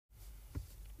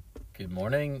Good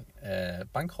morning.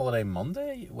 Bank holiday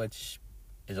Monday, which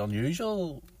is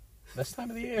unusual this time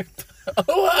of the year.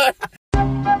 Oh,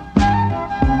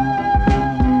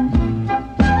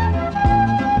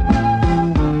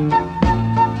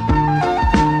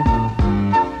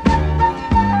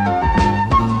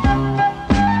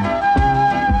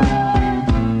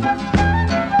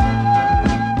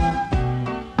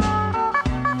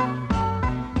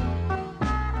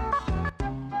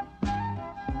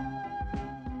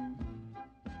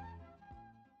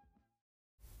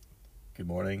 Good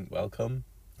morning. Welcome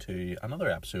to another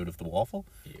episode of The Waffle.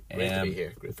 Great to be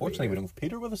here. Unfortunately, we don't have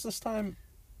Peter with us this time.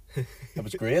 It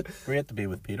was great to be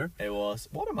with Peter. It was.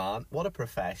 What a man. What a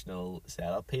professional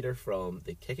setup. Peter from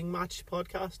the Kicking Match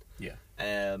podcast. Yeah.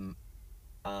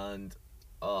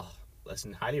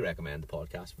 Listen, highly recommend the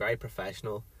podcast. Very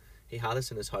professional. He had us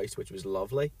in his house, which was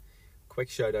lovely. Quick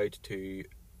shout out to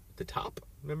the tap.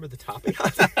 Remember the tap he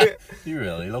had? You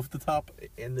really love the tap.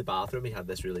 In the bathroom, he had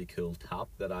this really cool tap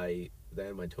that I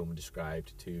then went home and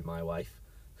described to my wife,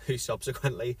 who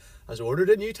subsequently has ordered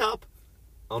a new tap.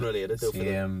 Unrelated though.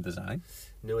 Same design?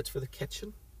 No, it's for the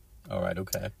kitchen. Alright,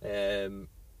 okay.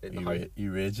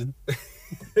 You raging?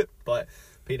 But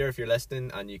Peter, if you're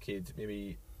listening and you could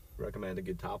maybe recommend a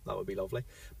good tap, that would be lovely.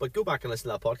 But go back and listen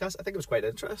to that podcast. I think it was quite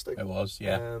interesting. It was,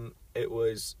 yeah. It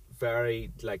was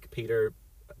very, like, Peter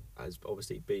has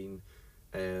obviously been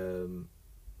doing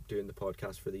the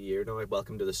podcast for the year now.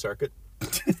 Welcome to the circuit.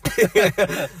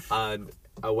 And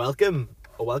a welcome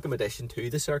addition to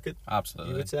the circuit.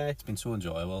 Absolutely. You would say. It's been so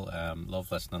enjoyable. Love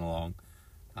listening along.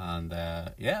 And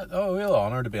a real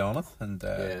honour to be honest. And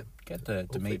get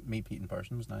to meet Pete in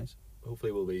person was nice.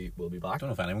 Hopefully we'll be back. I don't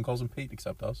know if anyone calls him Pete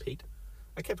except us. Pete.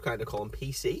 I kept kind of calling him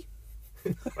PC.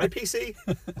 Right, PC?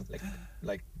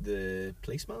 like the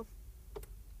policeman.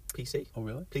 PC. Oh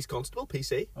really? Police constable.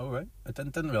 PC. Oh right. I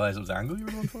didn't realise it was angle you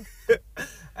were going for.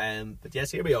 But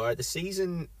yes, here we are. The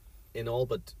season in all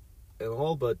but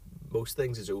most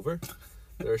things is over.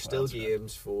 There are still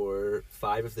games for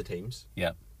 5 of the teams.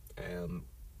 Yeah.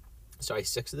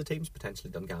 6 of the teams.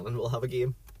 Potentially Dungannon will have a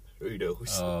game. Who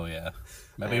knows? Oh yeah.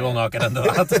 Maybe we'll not get into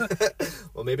that.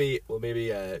 We'll maybe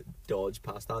dodge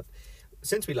past that.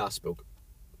 Since we last spoke,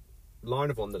 Larne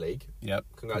have won the league. Yep.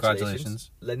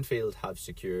 Congratulations. Linfield have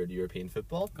secured European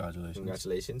football.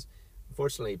 Congratulations.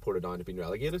 Unfortunately, Portadown have been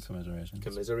relegated.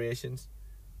 Commiserations.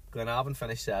 Glenavon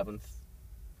finished 7th,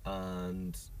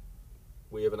 and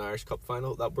we have an Irish Cup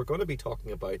final that we're going to be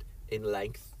talking about in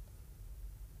length,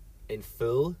 in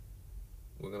full.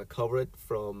 We're going to cover it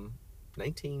from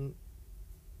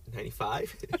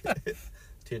 1995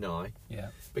 to now. Yeah.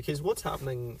 Because what's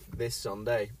happening this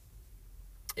Sunday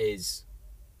is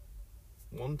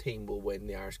one team will win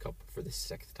the Irish Cup for the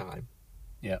 6th time.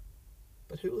 Yeah.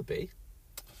 But who will it be?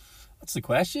 That's the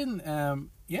question. We're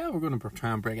going to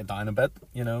try and break it down a bit,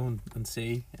 and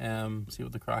see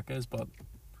what the crack is, but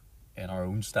in our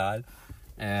own style.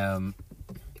 No,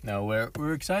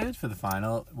 we're excited for the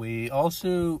final. We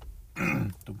also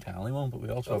don't tell anyone, but we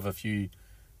also have a few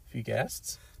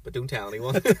guests. But don't tell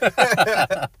anyone.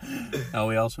 No,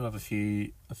 we also have a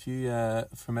few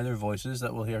familiar voices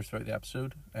that we'll hear throughout the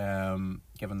episode,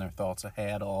 giving their thoughts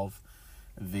ahead of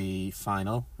the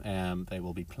final. They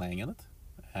will be playing in it.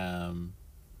 Liam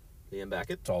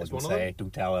Beckett. That's all I can say.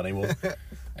 Don't tell anyone.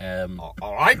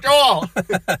 All right, Joel.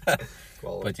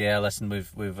 But yeah, listen,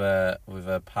 we've a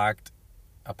packed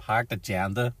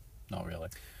agenda. Not really.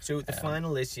 So the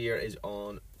final this year is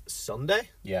on Sunday.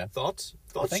 Yeah. Thoughts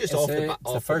just it's off the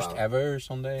the first ever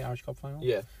Sunday Irish Cup final.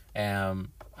 Yeah.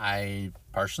 I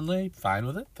personally fine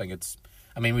with it.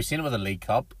 We've seen it with the League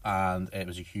Cup and it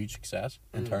was a huge success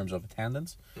in terms of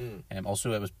attendance.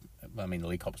 Also the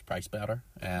League Cup was priced better.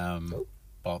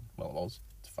 But it was.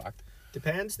 It's a fact.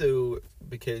 Depends though,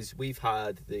 because we've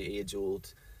had the age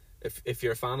old. If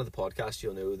you're a fan of the podcast,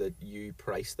 you'll know that you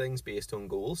price things based on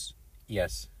goals.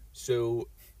 Yes. So,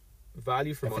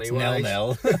 value for money it's wise,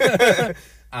 0-0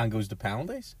 and goes to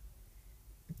penalties,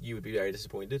 you would be very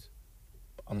disappointed.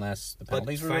 Unless the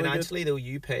penalties were financially, really good.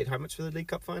 though, you paid how much for the League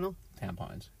Cup final? £10.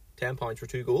 £10 for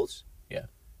 2 goals. Yeah.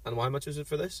 And how much is it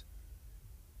for this?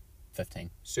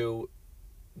 15. So,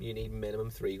 you need minimum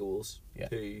 3 goals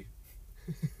to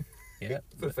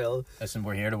fulfill. Listen,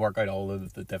 we're here to work out all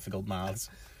of the difficult maths.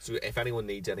 So, if anyone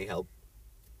needs any help,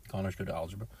 Conor's good at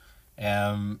algebra.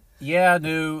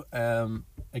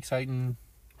 Exciting.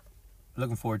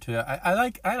 Looking forward to it. I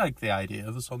like the idea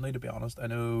of a Sunday, to be honest. I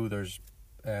know there's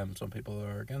some people who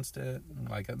are against it and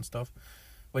like it and stuff.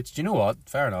 Which, do you know what?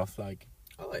 Fair enough. Like,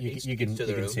 you can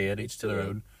see it, each to their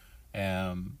own.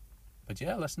 But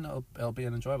yeah, listen, it'll be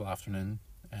an enjoyable afternoon.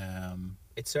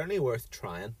 It's certainly worth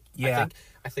trying. Yeah.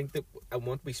 I think that, and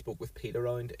what we spoke with Pete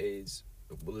around is,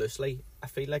 loosely, I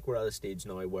feel like we're at a stage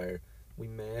now where we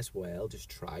may as well just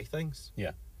try things.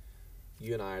 Yeah.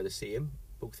 You and I are the same,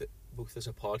 both as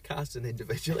a podcast and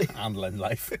individually. And in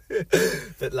life.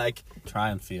 That, like... Try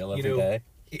and fail every day.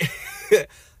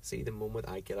 See, the moment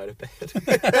I get out of bed.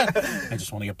 I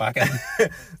just want to get back in.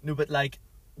 No, but, like,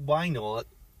 why not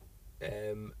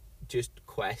just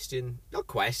not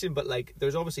question, but, like,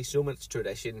 there's obviously so much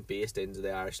tradition based into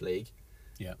the Irish League.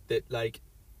 Yeah. That, like,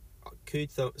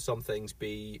 could some things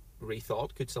be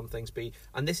rethought? Could some things be...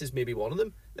 And this is maybe one of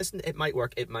them. Listen, it might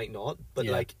work, it might not, but,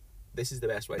 like, this is the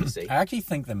best way to see. I actually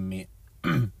think the main...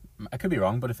 I could be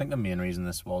wrong, but I think the main reason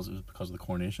this was because of the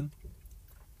Coronation.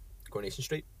 Coronation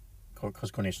Street?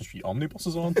 Because Coronation Street Omnibus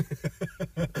is on.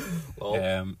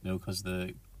 Well, no, because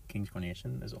the King's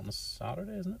Coronation is on a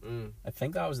Saturday, isn't it? Mm. I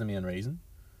think that was the main reason.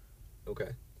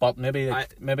 Okay. But maybe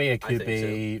it could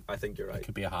be... So. I think you're right. It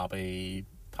could be a happy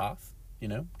path, you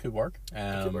know? Could work.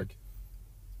 It could work.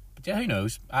 But yeah, who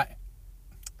knows?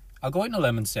 I'll go out on a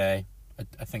limb and say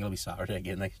I think it'll be Saturday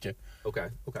again next year. Okay.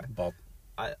 But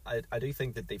I do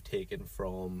think that they've taken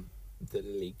from the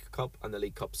League Cup and the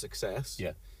League Cup success.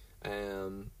 Yeah.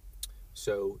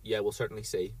 So yeah, we'll certainly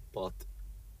see. But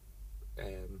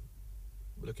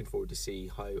looking forward to see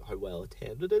how well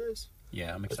attended it is.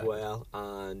 Yeah, I'm excited as well.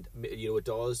 And you know, it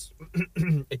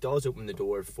does open the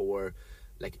door for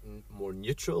like more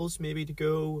neutrals maybe to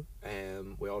go.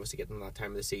 We're obviously getting that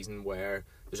time of the season where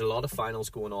there's a lot of finals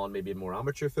going on, maybe in more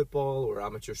amateur football or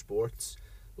amateur sports,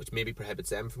 which maybe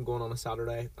prohibits them from going on a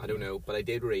Saturday. I don't know, but I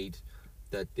did read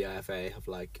that the IFA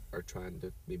are trying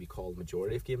to maybe call the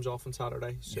majority of games off on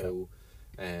Saturday. So,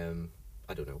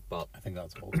 I don't know, but I think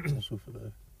that's also for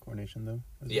the Coronation though.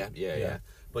 Yeah.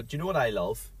 But do you know what I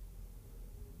love?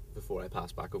 Before I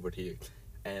pass back over to you,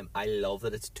 I love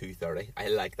that it's 2:30. I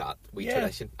like that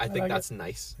tradition. I think that's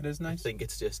nice. It is nice. I think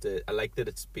it's just I like that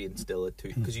it's being still at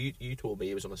 2. Because you told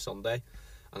me it was on a Sunday,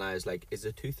 and I was like, is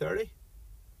it 2:30?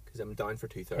 Because I'm down for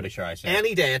 2:30. Pretty sure I said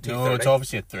any day at 2:30. No, it's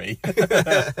obviously at 3.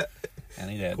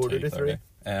 Any day at 2:30.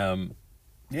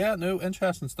 Yeah, no,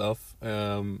 interesting stuff.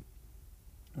 We'll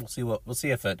see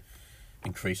if it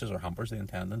increases or hampers the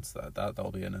attendance.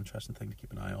 That'll be an interesting thing to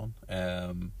keep an eye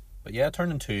on. But yeah,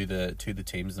 turning to the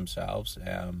teams themselves,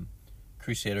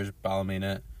 Crusaders,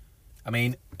 Ballymena. I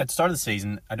mean, at the start of the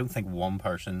season, I don't think one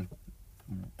person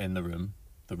in the room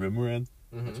we're in,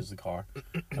 which is the car,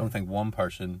 I don't think one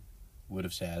person would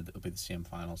have said it'll be the same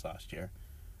finals last year.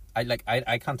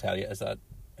 I can't tell you, is that,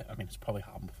 I mean, it's probably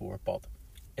happened before, but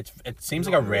it seems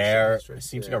like a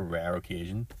rare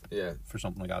occasion for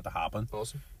something like that to happen.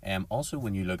 Awesome. Also,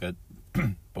 when you look at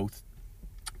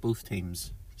both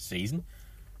teams' season,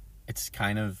 it's you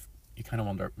kind of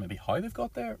wonder maybe how they've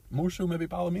got there. More so maybe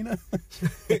Ballymena.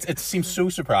 It seems so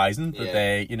surprising that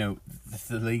they, you know,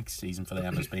 the league season for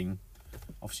them has been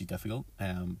obviously difficult.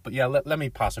 But yeah, let me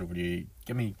pass it over to you.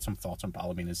 Give me some thoughts on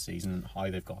Ballymena's season and how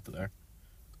they've got to there.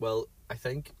 Well, I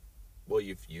think what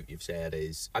you've said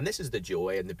is, and this is the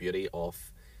joy and the beauty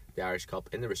of the Irish Cup,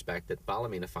 in the respect that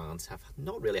Ballymena fans have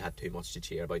not really had too much to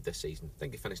cheer about this season. I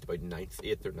think they finished about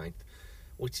 8th or 9th,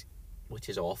 which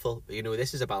is awful. You know,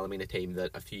 this is a Ballymena team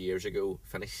that a few years ago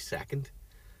finished 2nd,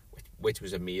 which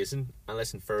was amazing. And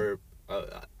listen, for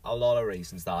a lot of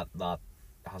reasons that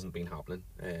hasn't been happening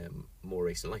more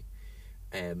recently.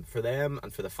 For them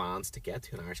and for the fans to get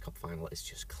to an Irish Cup final is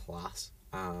just class.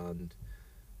 And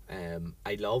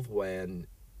I love when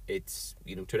it's,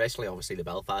 you know, traditionally obviously the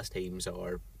Belfast teams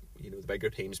are, you know, the bigger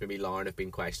teams. Maybe Larne have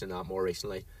been questioning that more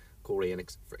recently, Corey and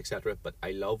etc. But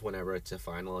I love whenever it's a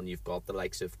final and you've got the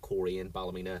likes of Corey and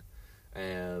Ballymena,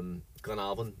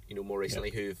 Glenavon, you know, more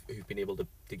recently, who've been able to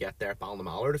get there.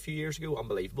 Ballymallard a few years ago,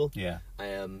 unbelievable. Yeah.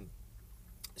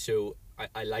 So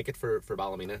I like it for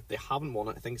Ballymena. They haven't won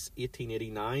it. I think it's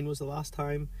 1889 was the last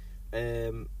time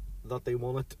that they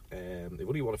won it. They've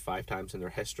only won it 5 times in their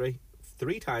history.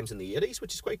 3 times in the 80s,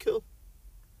 which is quite cool.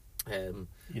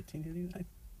 1889.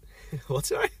 What's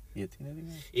that?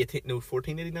 1889.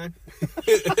 1489.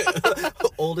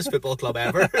 Oldest football club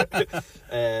ever.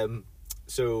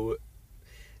 So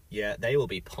yeah, they will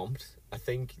be pumped. I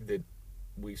think that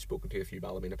we've spoken to a few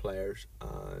Ballymena players,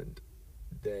 and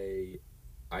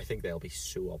I think they'll be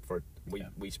so up for it.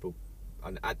 We spoke,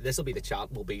 and this will be the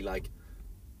chat. Will be like,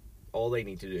 all they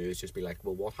need to do is just be like,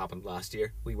 well, what happened last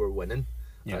year? We were winning,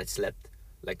 and it slipped.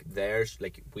 Like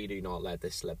we do not let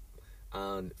this slip.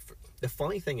 And the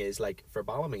funny thing is, like, for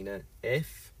Ballymena,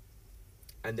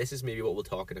 and this is maybe what we'll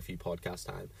talk in a few podcast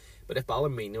time, but if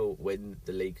Ballymena win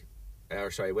the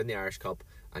Irish Cup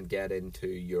and get into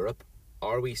Europe,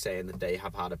 are we saying that they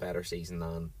have had a better season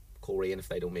than Coleraine if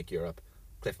they don't make Europe,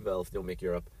 Cliftonville if they don't make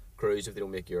Europe, Crews if they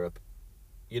don't make Europe?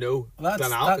 You know,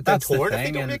 that's Torn if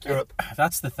they don't make Europe.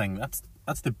 That's the thing.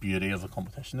 That's the beauty of a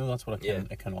competition, though. That's what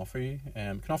it can offer you.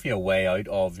 It can offer you a way out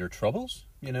of your troubles.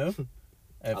 You know,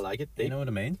 I like it. You know what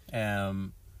I mean?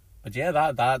 But yeah,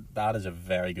 that is a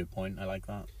very good point. I like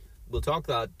that. We'll talk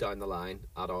that down the line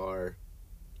at our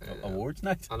awards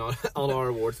night. On our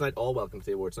awards night. All welcome to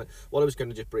the awards night. What I was going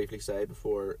to just briefly say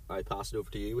before I pass it over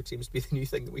to you, which seems to be the new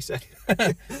thing that we say.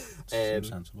 Seems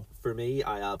sensible. For me,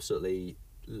 I absolutely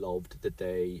loved that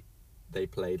they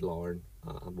played Larne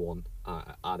and won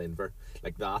at Inver.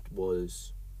 Like, that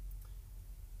was,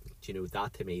 you know,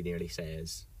 that to me nearly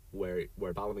says where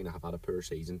Ballymena have had a poor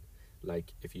season.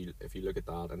 Like, if you look at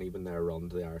that, and even their run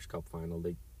to the Irish Cup final,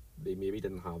 they maybe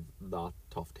didn't have that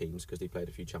tough teams because they played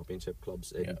a few championship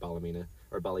clubs in Ballymena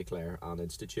or Ballyclare and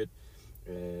Institute,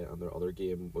 and their other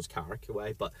game was Carrick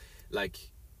away. But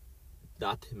like,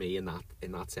 that to me in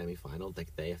that semi final,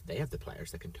 like they have the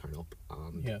players that can turn up,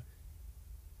 and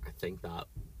I think that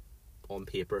on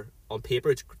paper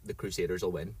it's the Crusaders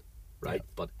will win, right?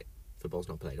 But football's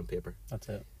not played on paper. That's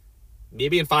it.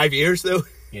 Maybe in 5 years though.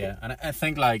 Yeah, and I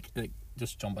think like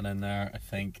just jumping in there, I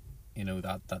think, you know,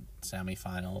 that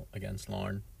semi-final against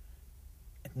Larne,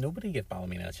 nobody gave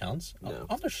Ballymena a chance. No.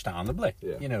 Understandably,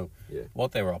 you know,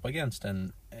 what they were up against,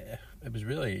 and it was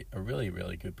really a really,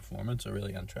 really good performance, a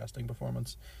really interesting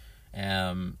performance.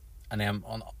 And then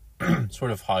on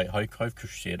sort of how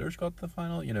Crusaders got to the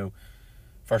final, you know,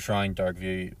 first round,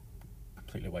 Darkview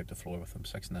completely wiped the floor with them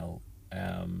 6-0.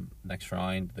 Next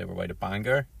round, they were away to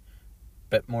Bangor,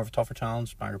 bit more of a tougher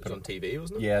challenge. Bangor put on TV,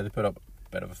 wasn't it? Yeah, they put up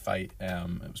bit of a fight.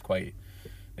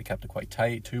 They kept it quite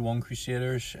tight. 2-1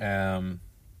 Crusaders.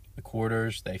 The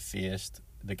quarters, they faced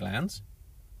the Glens,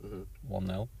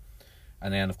 1-0,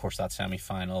 and then of course that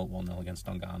semi-final 1-0 against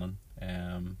Dungannon.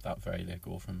 That very late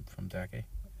goal from Decky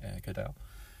Cadell.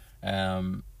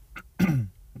 Also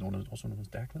known as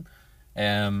Declan.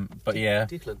 But yeah.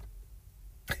 Declan.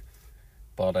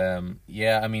 But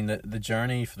I mean the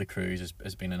journey for the Crews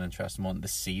has been an interesting one. The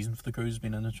season for the Crews has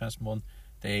been an interesting one.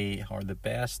 They are the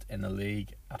best in the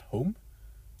league at home.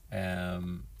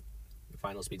 The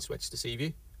final's been switched to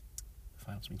Seaview.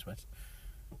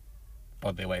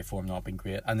 But the away form not been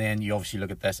great. And then you obviously look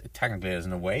at this. It technically is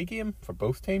an away game for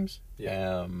both teams.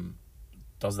 Yeah.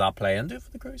 Does that play into it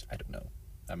for the Crews? I don't know.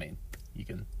 I mean, you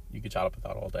can chat up with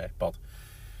that all day, but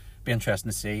be interesting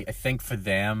to see. I think for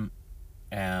them,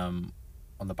 on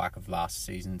the back of last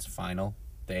season's final,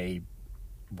 they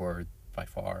were by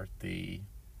far the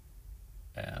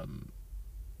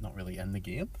not really in the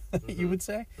game, you would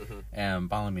say.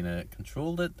 Ballymena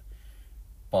controlled it,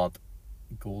 but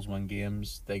goals win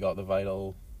games. They got the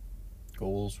vital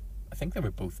goals. I think they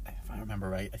were both, if I remember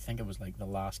right, I think it was like the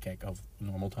last kick of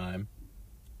normal time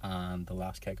and the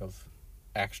last kick of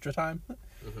extra time.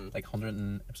 Like it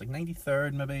was like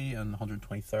 93rd maybe and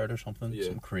 123rd or something.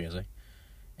 Something crazy.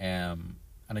 And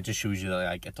it just shows you that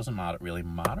like it doesn't really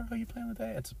matter how you play on the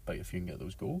day. It's about if you can get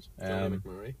those goals.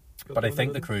 But I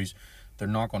think the Crews, they're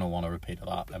not going to want to repeat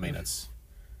that. I mean, it's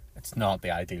not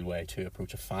the ideal way to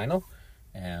approach a final.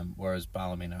 Whereas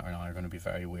Ballymena are now going to be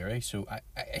very weary. So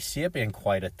I see it being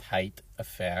quite a tight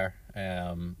affair.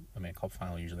 I mean, a cup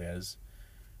final usually is.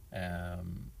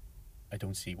 I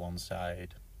don't see one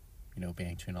side, you know,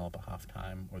 being 2-0 up at half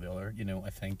time or the other. You know, I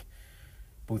think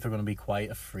both are going to be quite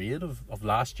afraid of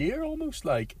last year almost,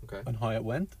 like, and how it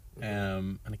went.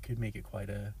 And it could make it quite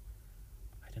a,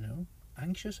 I don't know,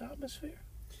 anxious atmosphere.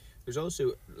 There's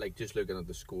also, like, just looking at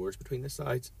the scores between the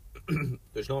sides,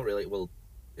 there's not really, well,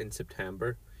 in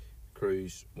September,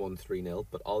 Crews won 3-0,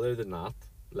 but other than that,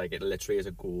 like, it literally is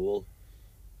a goal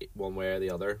one way or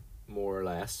the other, more or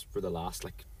less, for the last,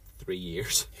 like, 3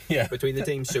 years between the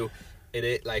teams. So,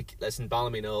 like, listen,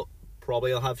 Ballymena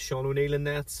probably will have Sean O'Neill in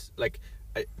nets. Like,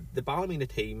 the Ballymena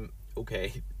team,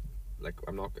 okay, like,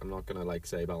 I'm not gonna, like,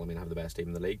 say Ballymena have the best team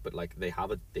in the league, but, like, they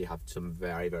have some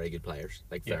very, very good players,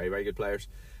 like, very, very good players.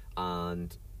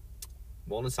 And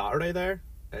one on Saturday there,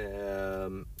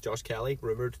 Josh Kelly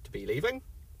rumoured to be leaving.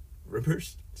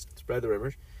 Rumours, spread the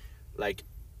rumours. Like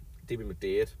Davy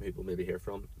McDade, who we'll maybe hear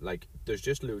from. Like, there's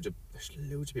loads of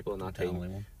people in that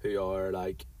team who are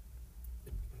like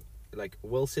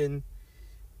Wilson,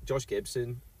 Josh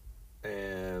Gibson,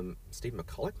 Steve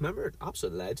McCulloch, remember,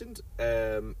 absolute legend.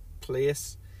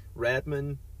 Place,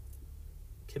 Redmond,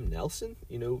 Kim Nelson.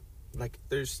 You know, like,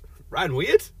 there's Ryan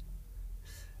Wade.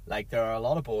 Like, there are a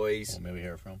lot of boys. We'll maybe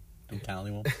hear from. Don't tell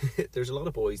anyone. There's a lot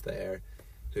of boys there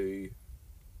who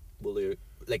will do,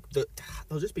 like,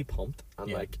 they'll just be pumped,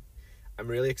 and like, I'm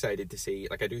really excited to see.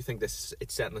 Like, I do think it's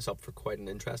setting us up for quite an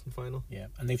interesting final. Yeah,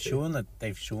 and they've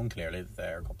shown clearly that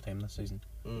they're a cup team this season.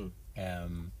 True.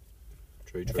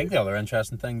 I think the other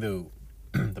interesting thing, though,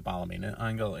 the Ballymena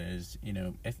angle is, you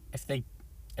know, if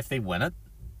they win it,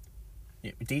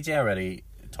 DJ already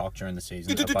talked during the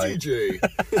season about DJ.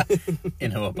 you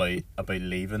know, about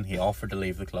leaving. He offered to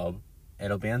leave the club.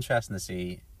 It'll be interesting to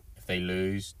see if they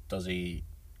lose. Does he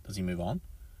move on?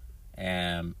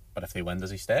 But if they win,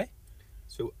 does he stay?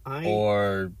 So I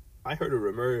heard a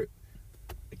rumour.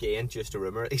 Again, just a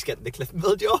rumour. He's getting the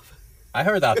Cliftonville job. I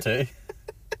heard that too.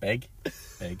 Big.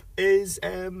 Is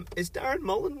Darren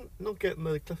Mullen not getting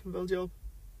the Cliftonville job?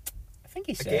 I think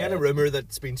he said. Again, a rumour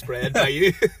that's been spread by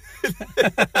you.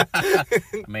 I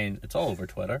mean, it's all over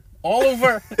Twitter. All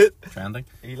over. Trending.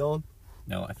 Elon?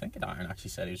 No, I think Darren actually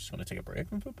said he was just going to take a break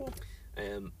from football.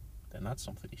 Then that's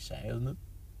something to say, isn't it?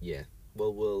 Yeah.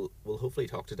 Well, we'll hopefully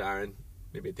talk to Darren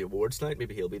maybe at the awards night.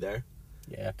 Maybe he'll be there.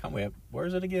 Yeah, can't wait. Where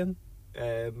is it again?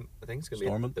 I think it's going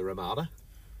to be at the Ramada.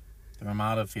 The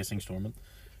Ramada facing Stormont.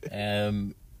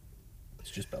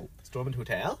 It's just built. Stormont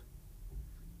Hotel?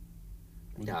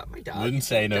 Yeah, my dad wouldn't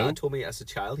say no. My dad told me as a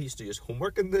child he used to do his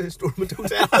homework in the Stormont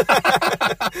Hotel.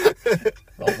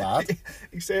 Well, that.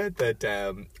 He said that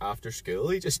after school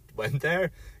he just went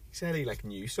there. He said he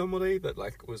knew somebody that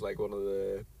was one of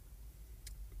the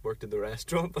worked in the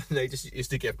restaurant, and they just used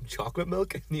to give him chocolate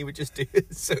milk, and he would just do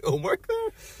his homework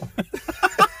there.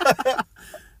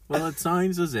 Well, it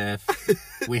sounds as if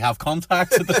we have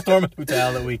contacts at the Stormont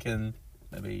Hotel that we can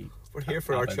maybe. We're here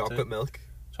for our chocolate milk.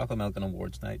 Chocolate milk and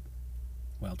awards night.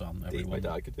 Well done, everyone. My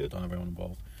dad could do it. Done, everyone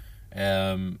involved.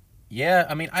 Yeah,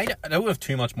 I mean, I don't have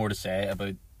too much more to say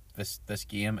about this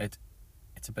game. It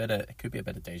could be a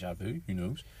bit of deja vu. Who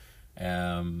knows?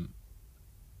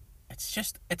 It's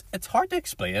just it's hard to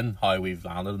explain how we've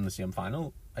landed in the same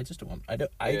final. I just don't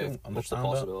understand what's the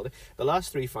possibility. The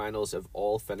last three finals have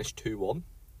all finished 2-1.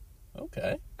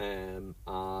 Okay. And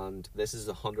this is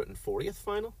the 140th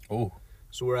final. Oh.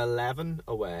 So we're 11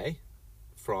 away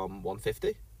from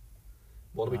 150.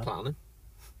 What are we planning?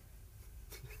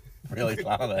 Really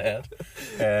planning ahead.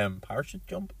 Parachute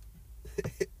jump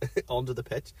onto the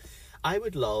pitch. I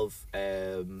would love.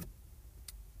 I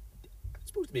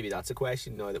suppose maybe that's a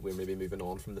question now that we're maybe moving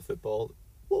on from the football.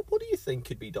 What do you think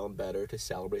could be done better to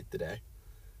celebrate the day?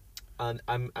 And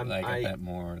I'm a bit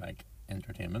more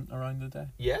entertainment around the day.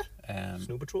 Yeah.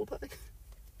 Snow Patrol play.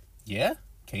 Yeah,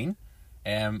 keen.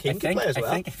 Keen can play as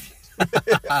well.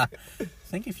 I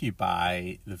think if you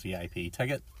buy the VIP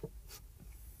ticket,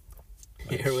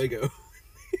 here we go.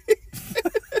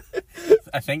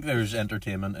 I think there's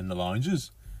entertainment in the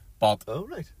lounges, but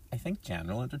right. I think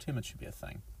general entertainment should be a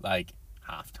thing. Like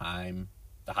halftime,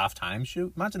 the halftime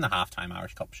show. Imagine the halftime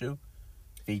Irish Cup show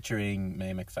featuring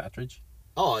May McFetridge.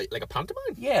 Oh, like a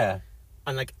pantomime? Yeah.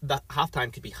 And that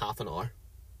halftime could be half an hour.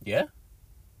 Yeah.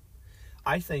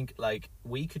 I think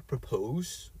we could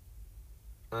propose,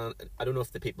 and I don't know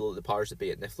if the powers that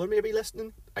be at Niffler may be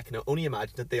listening. I can only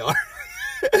imagine that they are.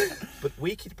 But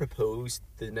we could propose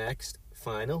the next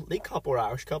final, League Cup or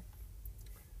Irish Cup,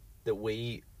 that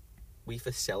we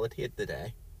facilitate the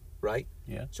day, right?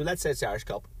 Yeah. So let's say it's Irish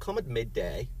Cup. Come at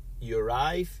midday. You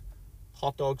arrive.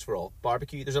 Hot dogs for all.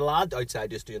 Barbecue. There's a lad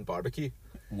outside just doing barbecue.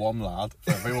 One lad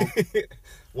for everyone.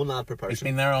 One lad per person. He's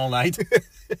been there all night.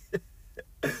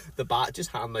 Just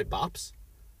hand out baps.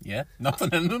 Yeah, nothing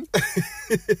in them.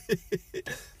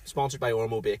 Sponsored by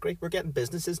Ormo Bakery. We're getting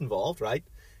businesses involved, right?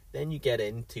 Then you get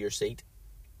into your seat.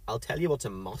 I'll tell you what's a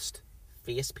must.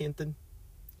 Face painting.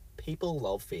 People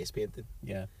love face painting.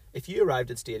 Yeah. If you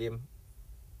arrived at stadium,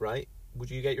 right,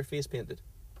 would you get your face painted?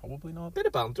 Probably not. Bit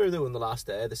of banter though in the last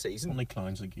day of the season. Only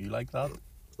clowns like you like that.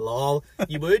 Lol.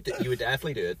 You would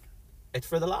definitely do it. It's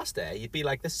for the last day. You'd be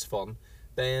like, this is fun.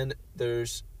 Then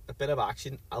there's a bit of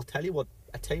action. I tell you what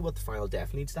the final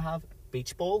definitely needs to have.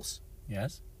 Beach balls.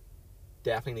 Yes.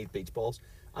 Definitely need beach balls.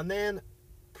 And then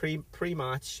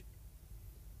pre-match,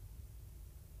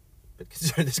 but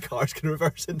concerned this car's going to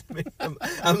reverse into me.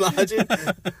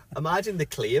 Imagine the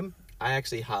claim. I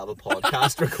actually have a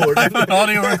podcast recording. I have an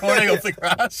audio recording of the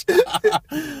crash.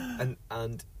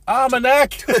 and my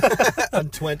neck.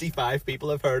 And 25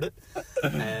 people have heard it.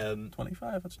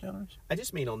 25, that's generous. I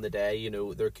just mean on the day,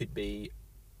 there could be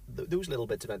those little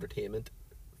bits of entertainment,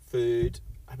 food.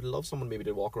 I would love someone maybe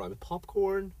to walk around with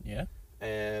popcorn. Yeah.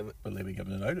 Will they be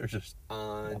giving it out or just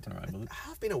walking around with it? I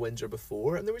have been at Windsor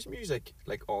before, and there was music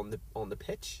on the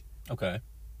pitch. Okay.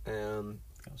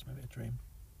 That was maybe a dream.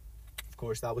 Of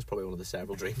course, that was probably one of the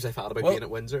several dreams I've had about being at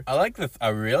Windsor. I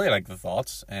really like the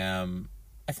thoughts. I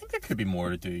think there could be more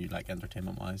to do,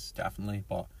 entertainment wise, definitely.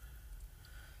 But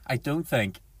I don't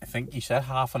think I think you said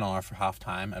half an hour for half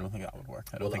time. I don't think that would work.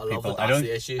 I don't think people. That's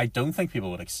the issue. I don't think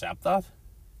people would accept that.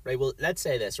 Right. Well, let's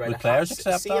say this. Right. Would players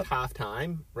accept that? At half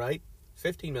time, right?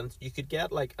 15 minutes. You could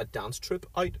get like a dance troupe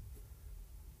out.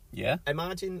 Yeah.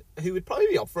 Imagine who would probably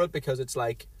be up for it because it's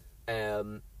like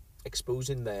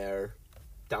exposing their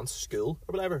dance school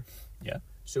or whatever. Yeah.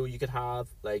 So you could have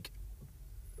like,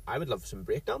 I would love some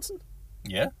breakdancing.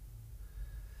 Yeah.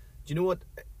 Do you know what?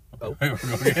 Oh,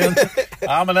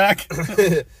 Almanac.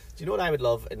 Do you know what I would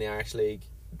love in the Irish League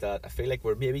that I feel like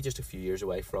we're maybe just a few years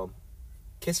away from?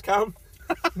 Kiss cam.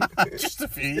 Just a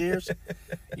few years.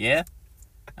 Yeah.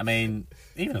 I mean,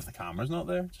 even if the camera's not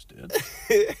there, just do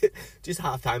it. Just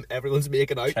half time, everyone's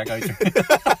making out. Check out your...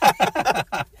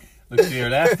 Look to your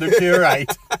left, look to your right.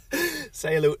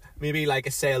 Say hello, maybe like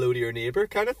a say hello to your neighbour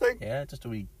kind of thing. Yeah, just a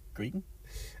wee greeting.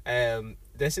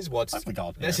 This is what's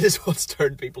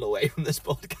turned people away from this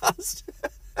podcast.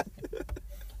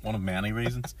 One of many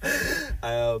reasons.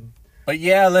 But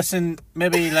yeah, listen,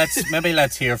 maybe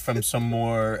let's hear from some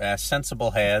more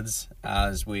sensible heads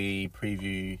as we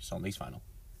preview Sunday's final.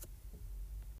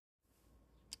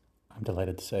 I'm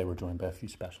delighted to say we're joined by a few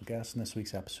special guests in this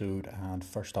week's episode, and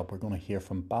first up we're going to hear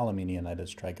from Ballymena United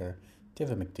striker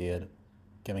David McDaid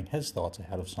giving his thoughts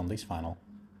ahead of Sunday's final.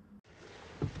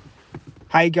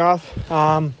 Hi Gareth.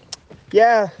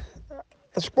 Yeah,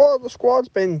 the squad's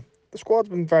been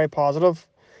very positive,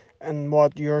 and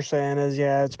what you're saying is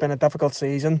it's been a difficult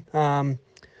season. Come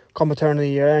the turn of the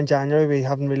year in January, we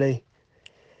haven't really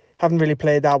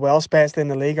played that well, especially in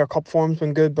the league. Our cup form's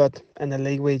been good, but in the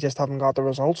league we just haven't got the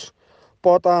results.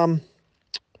 But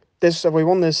if we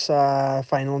won this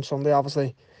final on Sunday,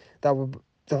 obviously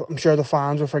I'm sure the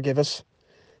fans will forgive us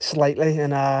slightly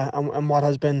in what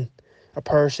has been a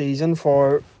poor season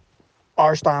for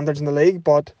our standards in the league,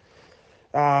 but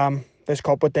this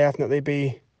cup would definitely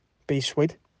be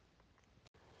sweet.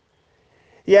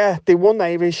 Yeah, the one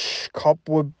Irish Cup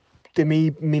would to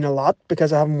me mean a lot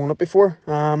because I haven't won it before.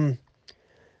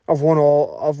 I've won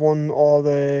all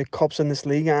the cups in this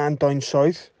league and down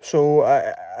south. So,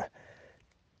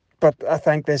 but I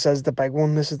think this is the big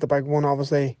one. This is the big one.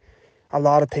 Obviously, a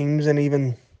lot of teams and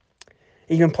even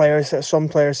players. Some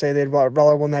players say they'd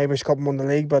rather win the Irish Cup and win the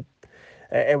league, but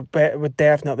it would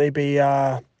definitely be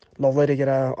lovely to get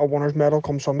a winners' medal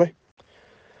come Sunday.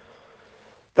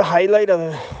 The highlight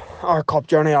of our cup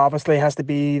journey obviously has to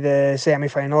be the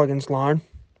semi-final against Larne.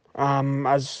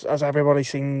 As everybody's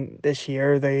seen this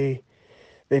year,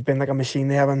 they've been like a machine.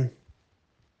 They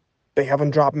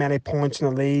haven't dropped many points in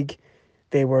the league.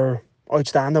 They were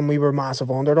outstanding. We were massive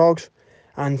underdogs.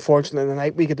 Unfortunately,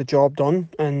 tonight we get the job done,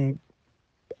 and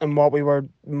what we were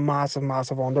massive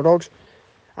underdogs.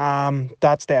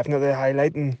 That's definitely a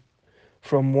highlight. And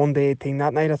from 1 to 18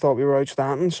 that night, I thought we were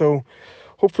outstanding. So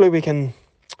hopefully we can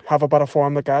have a bit of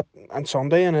form like that on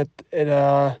Sunday, and if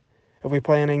we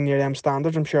play anything near them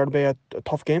standards, I'm sure it'll be a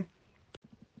tough game.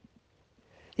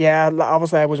 Yeah,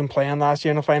 obviously I wasn't playing last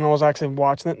year in the final. I was actually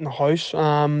watching it in the house.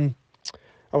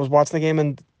 I was watching the game,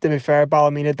 and to be fair,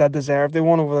 Ballymena did deserve. They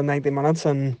won over the 90 minutes,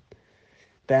 and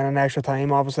then in extra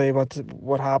time, obviously,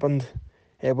 what happened,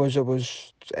 it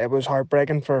was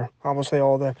heartbreaking for obviously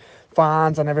all the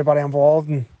fans and everybody involved.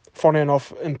 And funny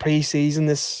enough, in pre-season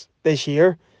this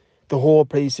year, the whole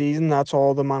pre-season, that's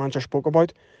all the manager spoke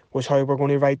about, was how we're going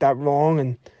to right that wrong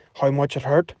and how much it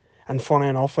hurt. And funny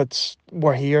enough,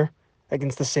 we're here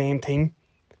against the same team.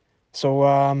 So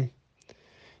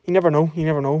you never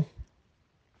know.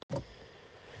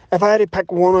 If I had to pick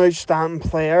one outstanding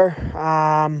player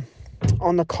on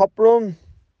the cup run,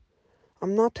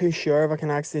 I'm not too sure if I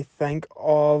can actually think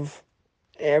of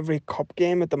every cup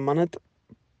game at the minute,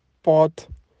 but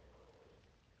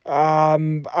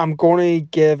I'm going to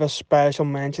give a special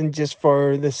mention just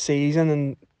for the season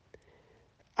and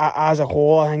as a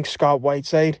whole. I think Scott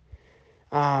Whiteside,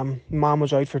 man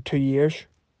was out for 2 years,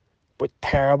 but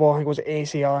terrible. I think it was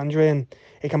ACL injury, and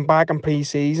he came back in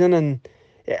pre-season, and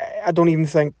I don't even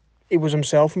think he was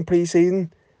himself in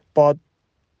pre-season, but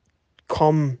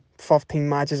come 15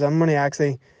 matches in, when he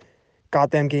actually got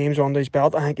them games under his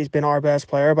belt, I think he's been our best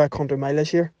player by a country mile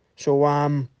this year.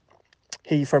 So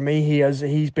he's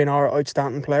been our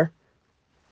outstanding player.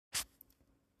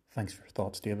 Thanks for your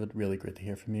thoughts, David. Really great to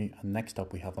hear from you. And next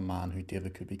up, we have a man who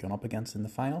David could be going up against in the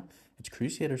final. It's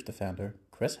Crusaders defender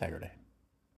Chris Hegarty.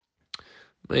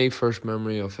 My first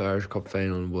memory of the Irish Cup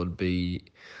final would be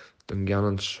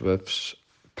Dungannon Swifts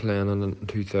playing in it in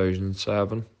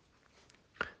 2007.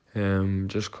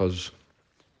 Just because,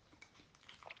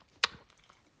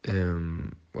 I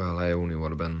only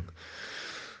would have been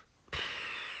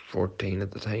 14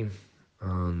 at the time,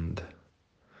 and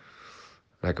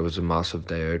like it was a massive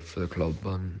day out for the club,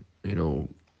 and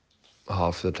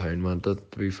half the town went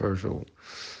it, to be fair. So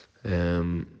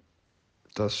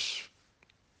that's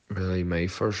really my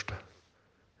first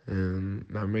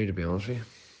memory, to be honest with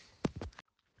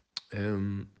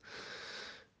you.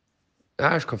 The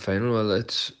Irish Cup final, well,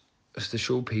 it's the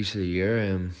showpiece of the year.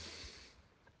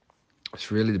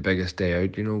 It's really the biggest day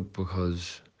out,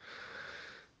 because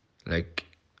like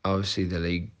obviously the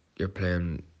league you're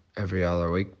playing every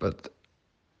other week, but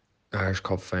Irish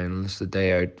Cup final is the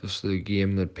day out. It's the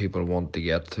game that people want to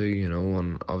get to,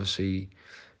 and obviously,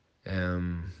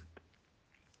 um,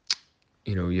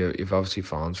 you've obviously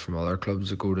fans from other clubs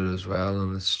that go to it as well,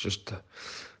 and it's just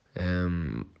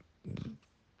um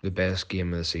the best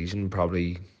game of the season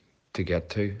probably to get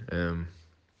to.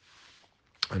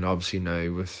 And obviously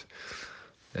now with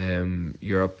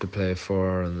Europe to play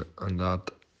for and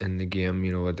that in the game,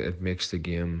 it makes the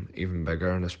game even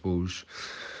bigger. And I suppose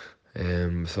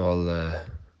with all the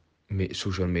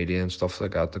social media and stuff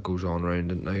like that goes on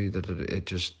around it now, that it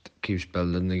just keeps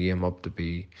building the game up to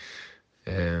be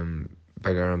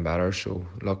bigger and better. So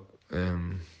look,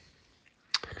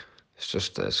 it's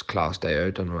just this class day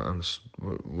out, and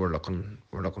we're looking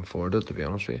forward to it, to be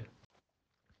honest with you.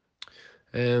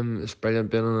 It's brilliant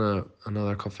being in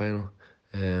another cup final.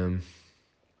 In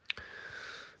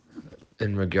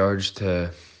regards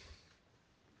to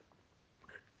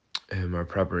our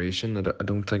preparation, I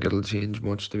don't think it'll change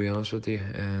much, to be honest with you.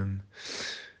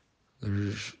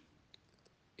 There's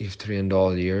You've trained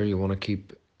all year. You want to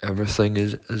keep everything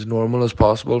as normal as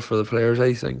possible for the players.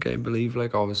 I believe,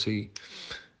 like obviously,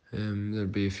 there'll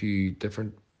be a few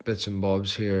different bits and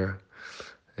bobs here,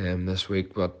 this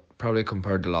week, but probably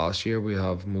compared to last year, we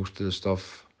have most of the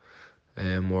stuff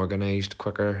organised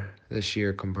quicker this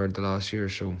year compared to last year.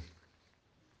 So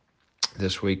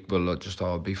this week we'll just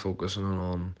all be focusing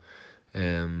on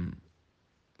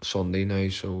Sunday now,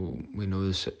 so we know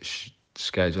the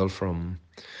schedule from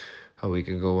a week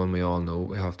ago, and we all know what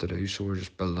we have to do. So we're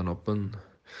just building up and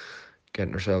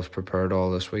getting ourselves prepared all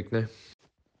this week now.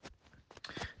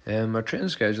 Our training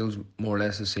schedule's more or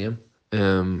less the same.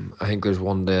 I think there's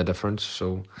one day difference,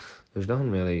 so there's nothing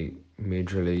really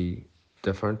majorly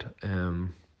different.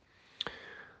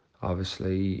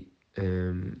 Obviously,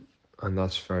 and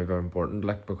that's very, very important,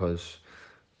 like, because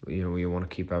you want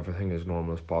to keep everything as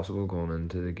normal as possible going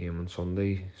into the game on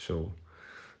Sunday. So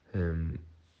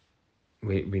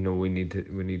we know we need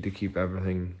to keep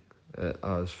everything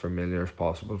as familiar as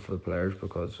possible for the players,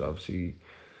 because obviously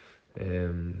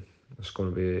it's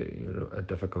going to be a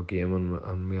difficult game,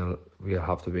 and we'll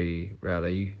have to be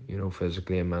ready,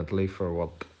 physically and mentally, for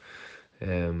what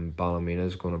Ballymena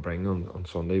is going to bring on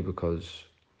Sunday, because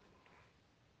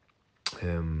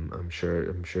I'm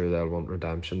sure they'll want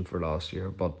redemption for last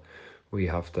year, but we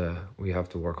have to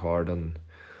work hard and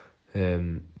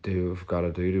do what we've got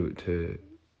to do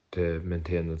to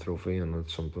maintain the trophy, and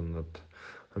it's something that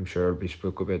I'm sure will be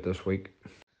spoke about this week.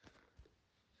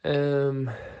 Um,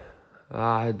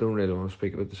 I don't really want to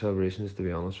speak about the celebrations, to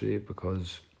be honest with you,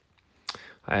 because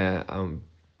I'm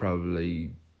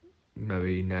probably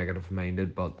maybe negative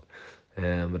minded, but I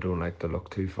don't like to look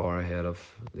too far ahead of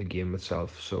the game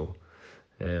itself. So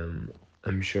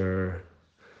I'm sure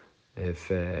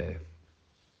if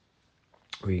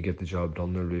we get the job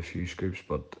done, there'll be a few scoops,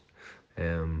 but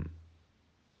um,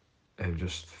 I'm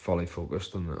just fully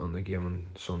focused on the game on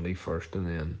Sunday first,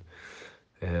 and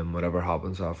then whatever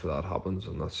happens after that happens,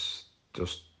 and that's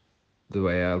just the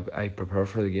way I prepare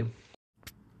for the game.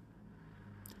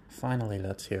 Finally,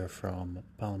 let's hear from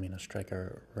Ballymena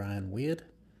striker Ryan Wade,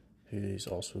 who's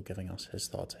also giving us his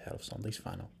thoughts ahead of Sunday's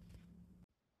final.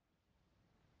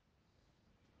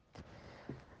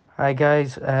 Hi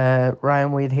guys,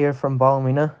 Ryan Wade here from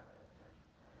Ballymena.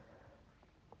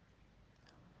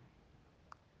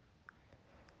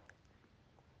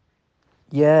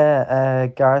 Yeah,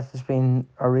 Gareth, has been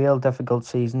a real difficult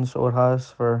season, so it has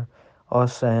for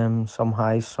us. Some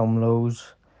highs, some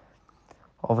lows.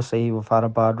 Obviously, we've had a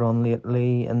bad run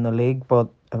lately in the league, but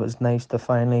it was nice to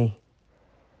finally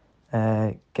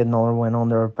get another win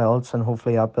under our belts, and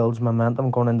hopefully that builds momentum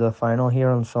going into the final here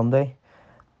on Sunday.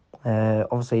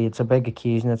 Obviously, it's a big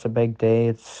occasion, it's a big day,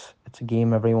 it's a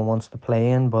game everyone wants to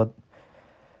play in, but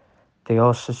to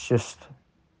us, it's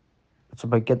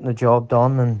about getting the job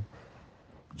done and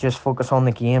just focus on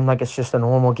the game like it's just a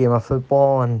normal game of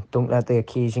football, and don't let the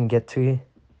occasion get to you.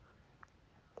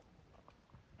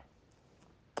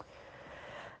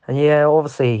 And yeah,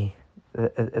 obviously,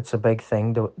 it's a big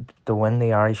thing to win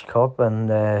the Irish Cup, and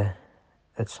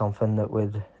it's something that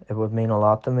would mean a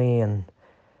lot to me, and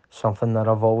something that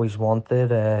I've always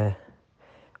wanted.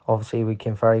 Obviously, we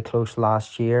came very close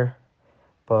last year,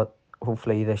 but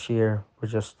hopefully this year we're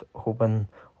just hoping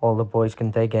all the boys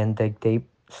can dig in, dig deep,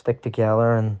 stick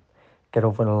together and get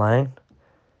over the line.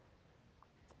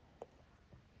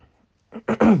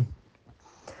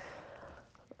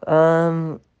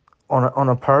 On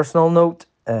a personal note,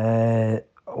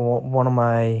 one of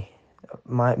my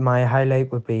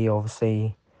highlight would be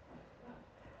obviously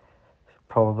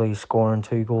probably scoring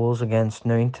 2 goals against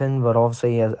Newington, but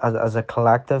obviously as a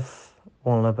collective,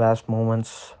 one of the best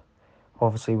moments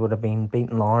obviously would have been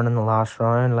beating Lauren in the last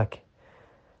round. Like,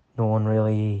 no one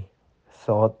really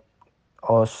thought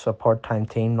us, a part-time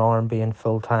team, Lauren being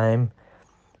full-time,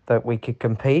 that we could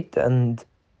compete, and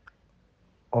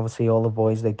obviously all the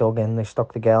boys, they dug in, they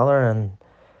stuck together, and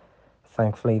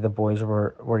thankfully the boys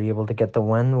were able to get the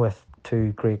win with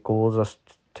 2 great goals, just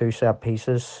 2 set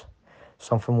pieces,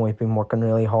 something we've been working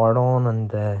really hard on,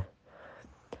 and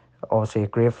obviously a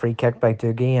great free kick by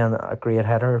Doogie and a great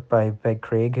header by Big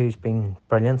Craig, who's been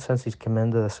brilliant since he's come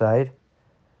into the side.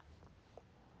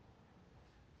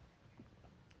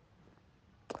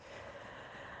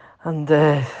 And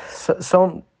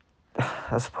some,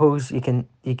 I suppose you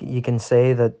can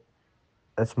say that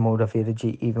it's motivated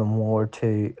you even more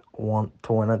to want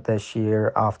to win it this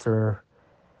year after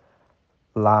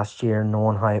last year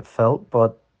knowing how it felt.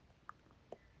 But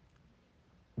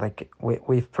like,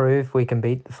 we've proved we can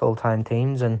beat the full-time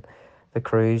teams, and the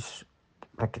Crews,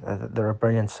 like, they're a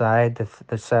brilliant side.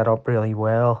 They're set up really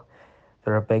well.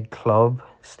 They're a big club.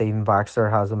 Stephen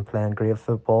Baxter has them playing great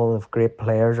football. They have great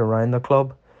players around the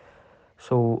club.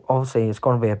 So obviously it's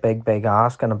going to be a big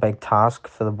ask and a big task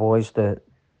for the boys to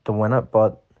win it.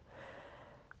 But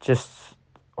just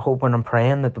hoping and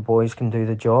praying that the boys can do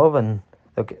the job and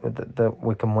that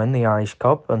we can win the Irish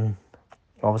Cup. And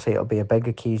obviously it'll be a big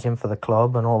occasion for the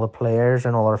club and all the players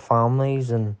and all our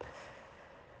families, and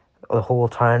the whole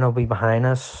town will be behind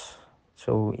us.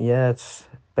 So yeah, it's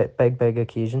a big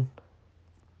occasion.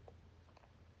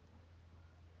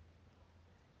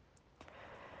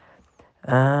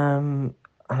 And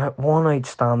one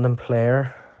outstanding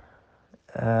player.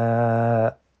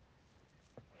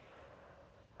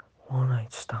 One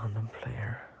outstanding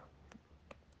player.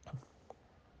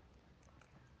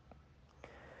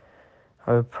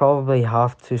 I would probably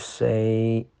have to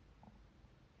say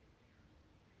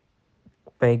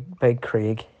Big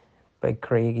Craig. Big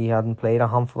Craig, he hadn't played a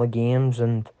handful of games,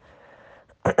 and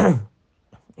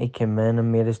he came in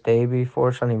and made his debut for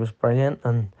us, and he was brilliant,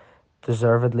 and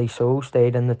deservedly so,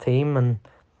 stayed in the team, and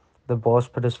the boss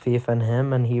put his faith in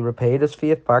him, and he repaid his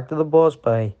faith back to the boss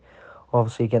by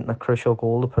obviously getting a crucial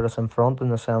goal to put us in front in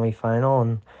the semi-final,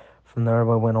 and from there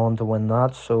we went on to win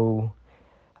that. So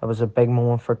it was a big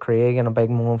moment for Craig and a big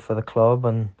moment for the club,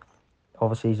 and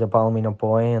obviously he's a Ballymena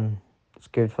boy, and it's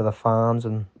good for the fans,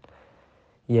 and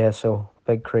yeah, so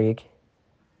Big Craig.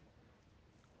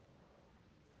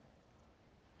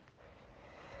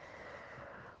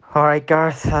 Alright,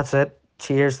 Gareth, that's it.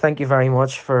 Cheers. Thank you very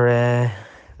much for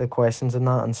the questions and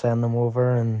that, and sending them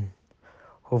over, and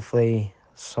hopefully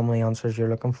some of the answers you're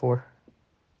looking for.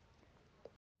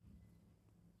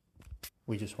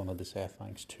 We just wanted to say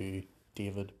thanks to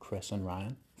David, Chris and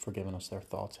Ryan for giving us their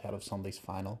thoughts ahead of Sunday's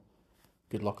final.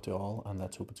 Good luck to all, and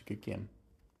let's hope it's a good game.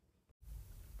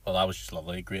 Well, that was just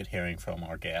lovely. Great hearing from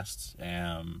our guests.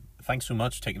 Thanks so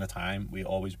much for taking the time. We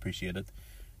always appreciate it.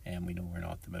 And we know we're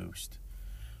not the most,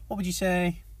 what would you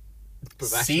say,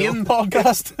 sane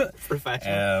podcast?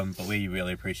 Professional. But we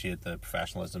really appreciate the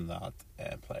professionalism that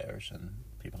players and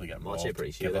people who get involved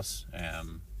give us.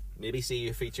 Maybe see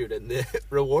you featured in the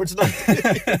rewards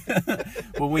night.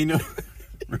 Well, we know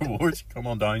rewards. Come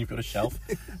on down, you've got a shelf.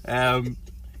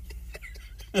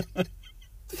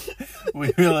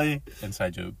 We really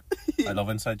inside joke. I love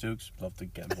inside jokes. Love to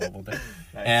get involved with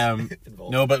it.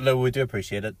 No, but no, we do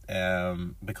appreciate it.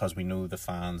 Because we know the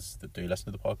fans that do listen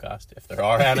to the podcast, if there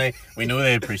are any, we know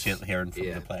they appreciate hearing from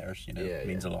the players. You know, it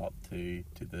means a lot to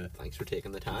the. Thanks for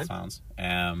taking the time, fans.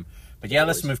 But yeah,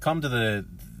 listen, we've come to the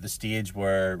stage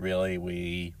where really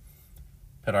we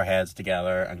put our heads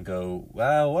together and go,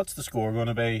 well, what's the score going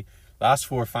to be? Last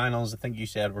 4 finals, I think you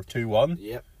said were 2-1.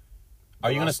 Yep.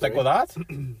 Are you going to stick with that?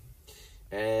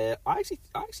 I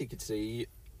actually could see.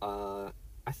 I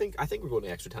think we're going to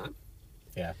extra time.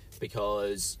 Yeah.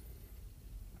 Because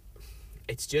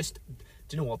it's just,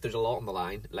 do you know what? There's a lot on the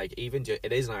line. Like, even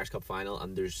it is an Irish Cup final,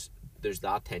 and there's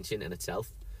that tension in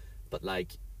itself. But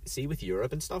like, see, with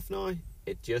Europe and stuff now,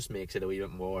 it just makes it a wee bit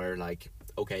more like,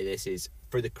 okay, this is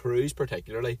for the Crews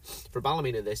particularly. For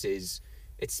Ballymena, it's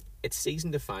season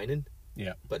defining.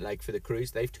 Yeah. But like for the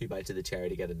Cruise, they've 2 bites of the cherry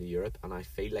to get into Europe, and I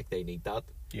feel like they need that.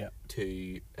 Yeah.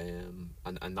 To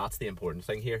and that's the important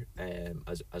thing here.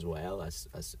 As well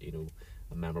as you know,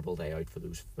 a memorable day out for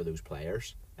those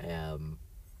players.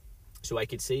 So I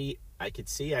could see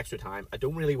extra time. I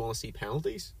don't really want to see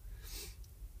penalties.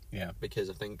 Yeah. Because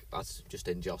I think that's just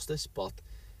injustice. But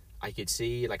I could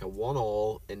see like a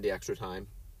 1-1 in the extra time,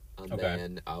 and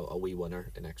then a wee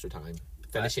winner in extra time,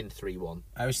 finishing 3-1.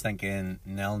 I was thinking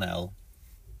 0-0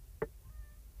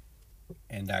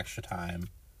 in the extra time,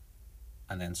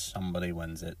 and then somebody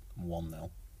wins it 1-0.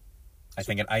 I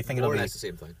think it'll more or be less the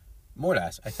same thing. more or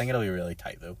less. I think it'll be really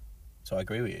tight though. So I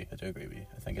agree with you. I do agree with you.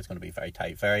 I think it's going to be very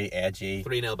tight, very edgy.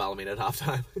 3-0 Ballymena at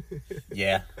half-time.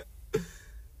 Yeah.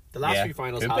 The last few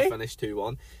finals have finished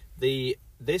 2-1.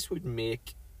 This would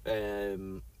make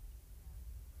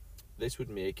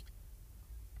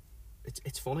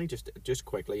it's funny just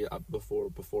quickly before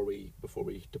we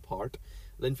depart.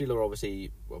 Linfield are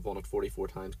obviously have won it 44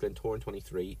 times. Glentoran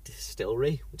 23,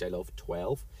 Distillery, which I love,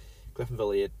 12,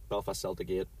 Cliftonville 8, Belfast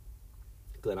Celtic 8,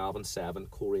 Glenavon 7,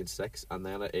 Coleraine 6, and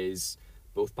then it is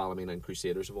both Ballymena and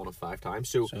Crusaders have won it 5 times.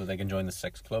 So they can join the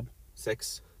 6 club.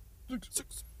 6.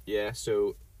 Yeah,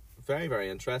 so very,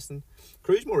 very interesting.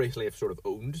 Cruise more recently have sort of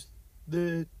owned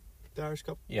the Irish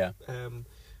Cup. Yeah.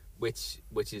 Which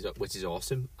is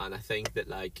awesome, and I think that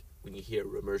like when you hear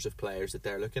rumours of players that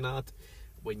they're looking at,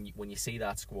 when you see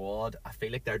that squad, I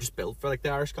feel like they're just built for like the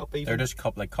Irish Cup. Even they're just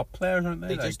cup players, aren't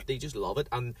they? They just love it,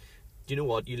 and do you know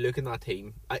what? You look in that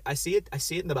team. I see it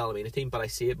in the Ballymena team, but I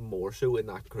see it more so in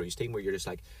that Cruise team where you're just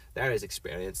like, there is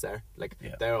experience there. Like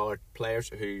there are players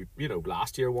who, you know,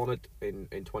 last year won it in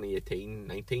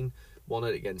 2018-19, won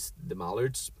it against the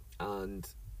Mallards, and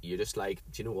you're just like,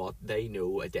 do you know what? They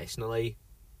know additionally,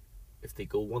 if they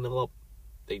go 1-0 up,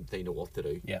 they know what to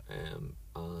do. Yeah.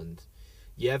 And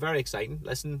yeah, very exciting.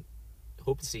 Listen,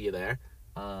 hope to see you there,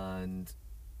 and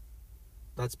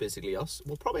that's basically us.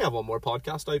 We'll probably have one more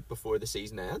podcast out before the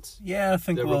season ends. Yeah, I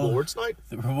think the rewards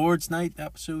night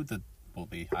episode that will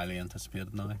be highly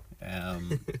anticipated now.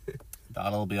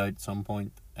 That'll be out at some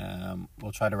point.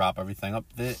 We'll try to wrap everything up.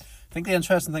 I think the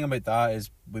interesting thing about that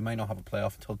is we might not have a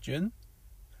playoff until June.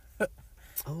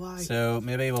 So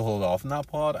maybe we'll hold off on that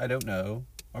pod. I don't know,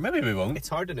 or maybe we won't. It's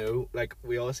hard to know. Like,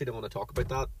 we obviously don't want to talk about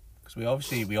that because we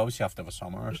obviously have to have a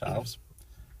summer ourselves.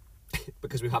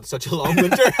 Because we've had such a long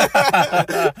winter.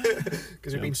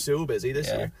 Because we've been so busy this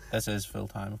year. This is full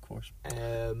time, of course.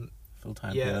 Full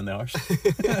time pain in the arse.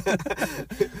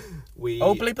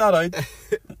 Bleep that out.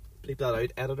 Bleep that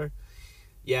out, editor.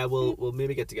 Yeah, we'll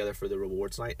maybe get together for the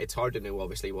rewards night. It's hard to know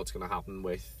obviously what's going to happen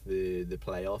with the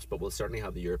playoffs, but we'll certainly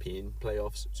have the European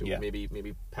playoffs. So maybe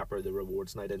pepper the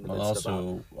rewards night in the midst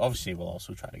of that. Obviously we'll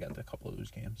also try to get to a couple of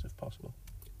those games if possible.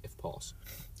 I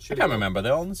can't remember.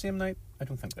 They're all on the same night? I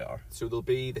don't think they are. So there'll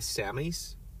be the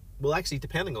semis. Well, actually,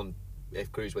 depending on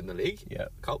if Cruise win the league. Yeah.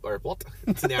 Cup, or what?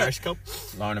 The Irish Cup.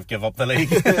 Lauren have give up the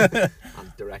league. And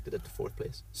directed it to 4th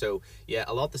place. So, yeah,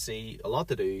 a lot to see, a lot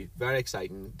to do. Very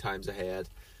exciting times ahead.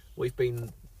 We've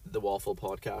been the Waffle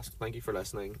Podcast. Thank you for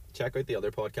listening. Check out the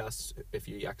other podcasts if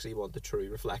you actually want the true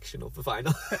reflection of the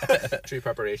final. True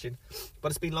preparation.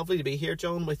 But it's been lovely to be here,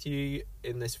 John, with you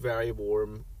in this very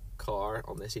warm car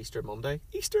on this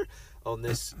on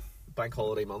this bank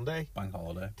holiday Monday.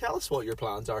 Tell us what your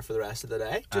plans are for the rest of the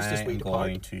day. I'm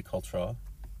going to Cultra,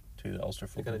 to the Ulster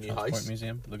Folk and Transport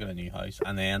Museum. Look at a new house,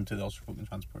 and then to the Ulster Folk and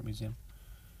Transport Museum.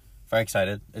 Very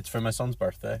excited. It's for my son's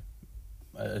birthday.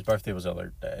 His birthday was the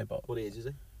other day, but what age is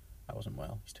he? I wasn't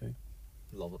well. He's 2.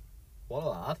 Love it. What a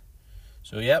lad.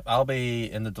 So yep, I'll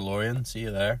be in the DeLorean. See you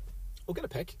there. We'll get a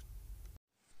pic.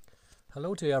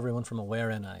 Hello to everyone from Aware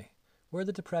NI. We're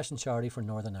the depression charity for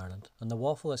Northern Ireland, and the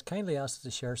Waffle has kindly asked us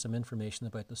to share some information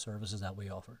about the services that we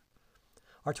offer.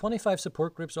 Our 25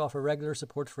 support groups offer regular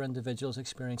support for individuals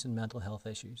experiencing mental health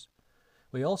issues.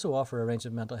 We also offer a range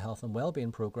of mental health and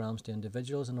wellbeing programs to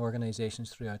individuals and organisations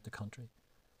throughout the country.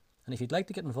 And if you'd like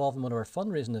to get involved in one of our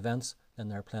fundraising events, then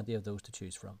there are plenty of those to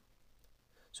choose from.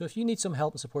 So if you need some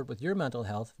help and support with your mental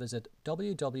health, visit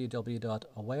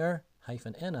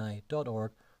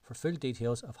www.aware-ni.org for full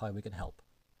details of how we can help.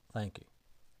 Thank you.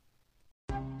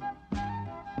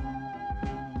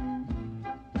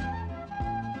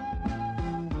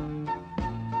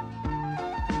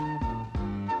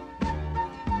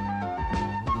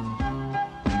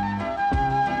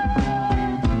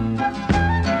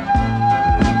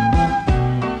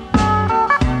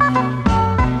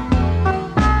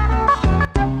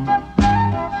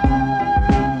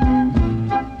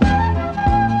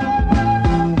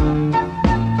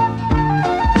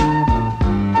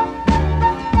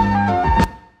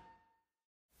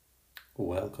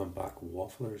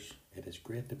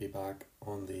 great to be back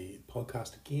on the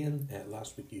podcast again.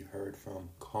 Last week you heard from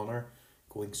Conor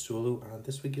going solo, and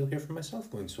this week you'll hear from myself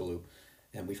going solo.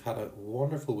 And we've had a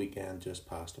wonderful weekend just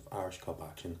past of Irish Cup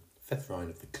action, 5th round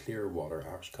of the Clearwater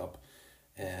Irish Cup.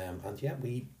 And yeah,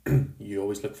 you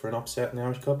always look for an upset in the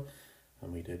Irish Cup,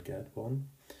 and we did get one.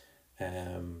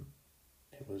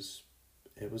 It was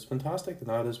fantastic, and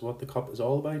that is what the cup is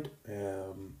all about.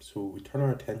 So we turn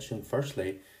our attention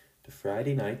firstly to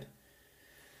Friday night.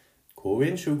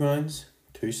 Coleraine Showgrounds,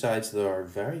 two sides that are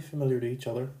very familiar to each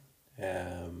other.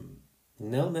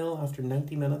 0-0 after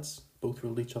 90 minutes, both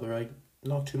ruled each other out.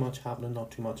 Not too much happening, not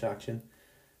too much action.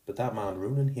 But that man,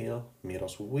 Ronan Hale, made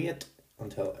us wait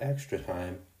until extra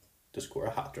time to score a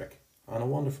hat-trick. And a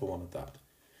wonderful one at that.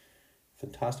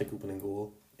 Fantastic opening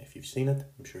goal. If you've seen it,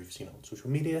 I'm sure you've seen it on social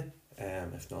media.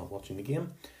 If not, watching the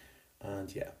game.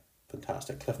 And yeah,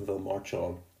 fantastic. Cliftonville march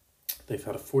on. They've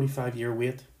had a 45-year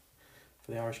wait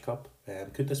for the Irish Cup.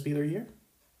 Could this be their year?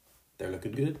 They're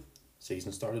looking good.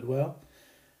 Season started well.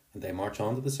 And they march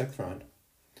on to the 6th round.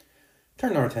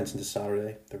 Turning our attention to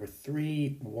Saturday, there were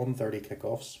 3 1:30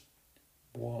 kickoffs.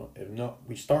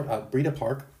 We start at Breda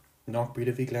Park, not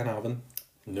Breda v Glenavon.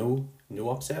 No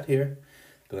upset here.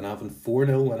 Glenavon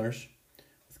 4-0 winners,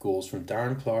 with goals from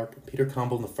Darren Clark and Peter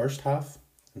Campbell in the first half,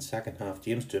 and second half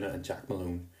James Duna and Jack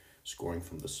Malone scoring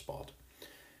from the spot.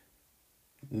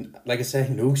 Like I say,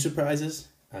 no surprises,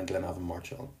 and Glenavon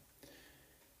march on.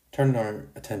 Turning our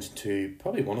attention to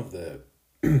probably one of the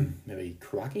maybe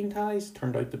cracking ties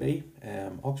turned out to be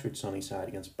Oxford Sunnyside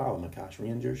against Ballymena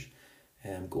Rangers.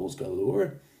 Goals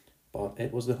galore, but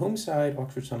it was the home side,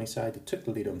 Oxford Sunnyside, that took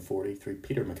the lead on 40 through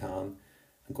Peter McCann,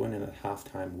 and going in at half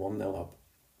time 1-0 up.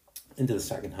 Into the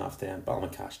second half then,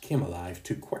 Ballymena came alive,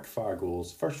 2 quick fire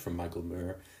goals, first from Michael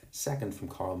Moore, second from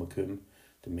Carl McComb,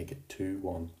 to make it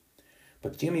 2-1.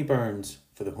 But Jamie Burns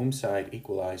for the home side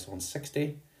equalised on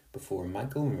 60 before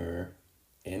Michael Moore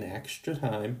in added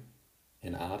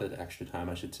extra time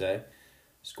I should say,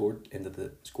 scored in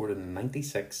the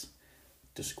 96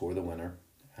 to score the winner,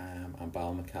 and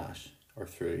Ballymena are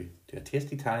through to a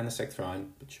tasty tie in the 6th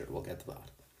round, but sure, we'll get to that.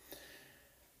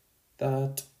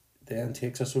 That then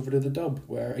takes us over to the Dub,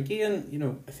 where again,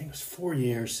 I think it was 4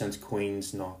 years since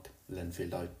Queen's knocked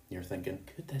Linfield out. You're thinking,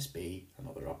 could this be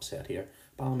another upset here?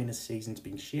 Ballymena's season's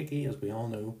been shaky, as we all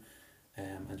know,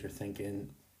 and you're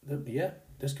thinking, yeah,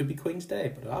 this could be Queen's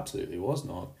day, but it absolutely was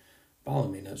not.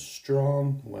 Ballymena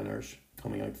strong winners,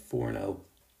 coming out 4-0,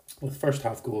 with first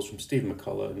half goals from Stephen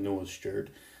McCullough and Noah Stewart,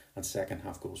 and second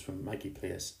half goals from Mikey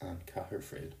Place and Cahir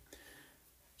Fried.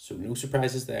 So no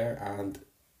surprises there, and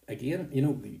again,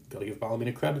 you've got to give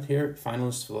Ballymena credit here.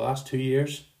 Finalists for the last 2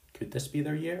 years. Could this be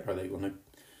their year? Are they going to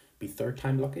be third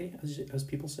time lucky, as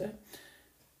people say?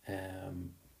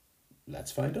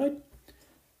 Let's find out.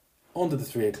 On to the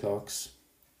 3 o'clocks.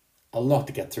 A lot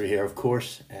to get through here, of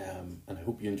course, and I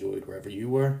hope you enjoyed wherever you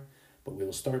were. But we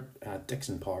will start at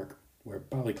Dixon Park, where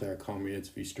Ballyclare Comrades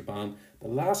v Strabane. The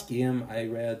last game I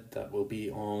read that will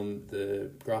be on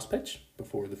the grass pitch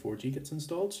before the 4G gets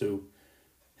installed, so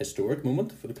historic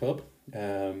moment for the club.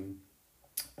 And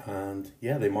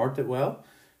yeah, they marked it well.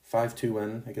 5-2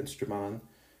 win against Strabane.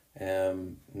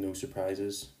 No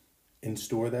surprises in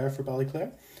store there for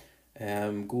Ballyclare.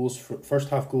 First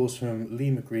half goals from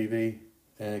Lee McGreevy,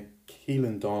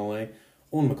 Keelan Donnelly,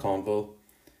 Owen McConville,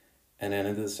 and then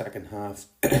into the second half,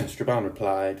 Strabane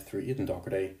replied through Aidan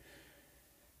Doherty,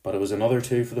 but it was another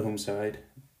 2 for the home side,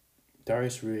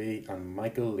 Darius Rui and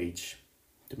Michael Leach,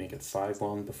 to make it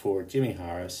 5-1 before Jimmy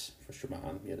Harris for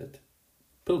Strabane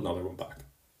pulled another one back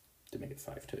to make it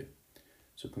 5-2.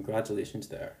 So congratulations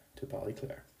there to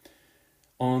Ballyclare.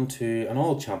 On to an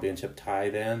all-championship tie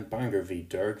then, Bangor v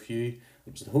Dergview.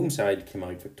 It was the home side came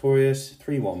out victorious,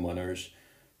 3-1 winners.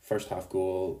 First half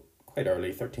goal quite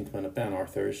early, 13th minute, Ben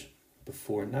Arthurs,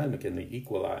 before Niall McKinley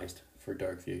equalised for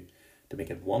Dergview to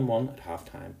make it 1-1 at half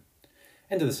time.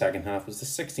 Into the second half was the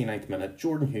 69th minute,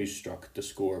 Jordan Hughes struck to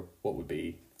score what would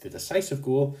be the decisive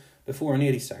goal, before in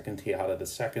 82nd he added a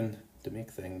second to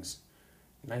make things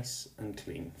nice and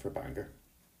clean for Bangor.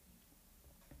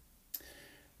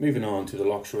 Moving on to the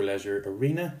Lockshore Leisure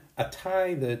Arena, a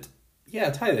tie that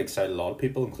excited a lot of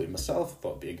people, including myself. Thought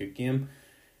it'd be a good game.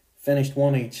 Finished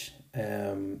 1 each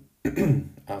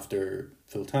after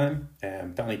full time.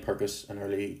 Danny Purkis an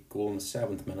early goal in the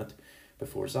 7th minute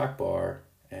before Zach Barr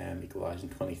equalised in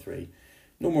 23.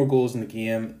 No more goals in the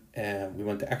game. We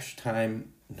went to extra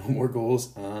time, no more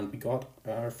goals, and we got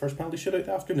our first penalty shootout of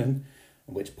the afternoon,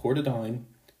 in which Portadown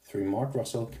through Mark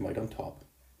Russell came out on top.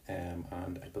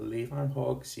 And I believe Aaron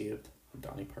Hogg saved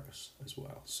Danny Purkis as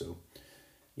well. So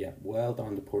yeah, well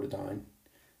done to Portadown.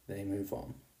 They move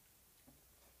on.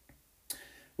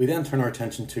 We then turn our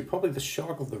attention to probably the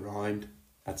shock of the round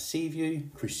at Seaview,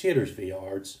 Crusaders v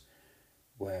Ards,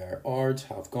 where Ards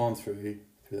have gone through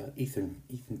that Ethan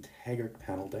Taggart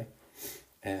penalty.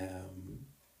 And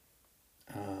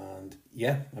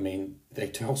yeah, I mean,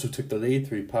 they also took the lead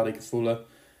through Paddy Cafola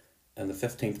in the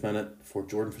 15th minute for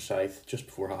Jordan Forsyth just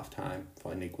before half time,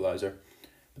 found an equaliser.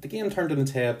 But the game turned on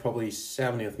its head probably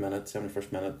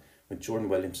 71st minute, when Jordan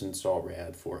Williamson saw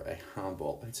red for a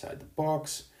handball outside the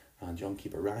box, and young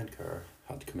keeper Ryan Kerr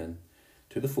had to come in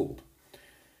to the fold.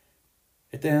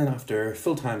 It then, after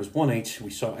full time was 1-1, we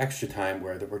saw extra time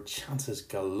where there were chances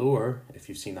galore, if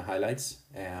you've seen the highlights.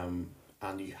 And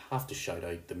you have to shout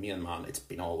out the main man. It's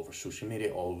been all over social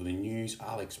media, all over the news.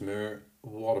 Alex Moore,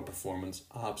 what a performance.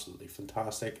 Absolutely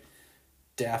fantastic.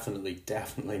 Definitely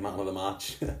man of the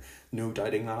match. No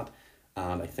doubting that.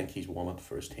 And I think he's won it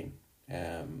for his team.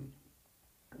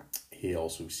 He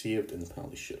also saved in the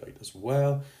penalty shootout as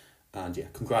well. And yeah,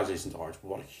 congratulations to Arts.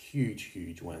 What a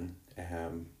huge win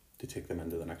to take them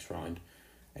into the next round.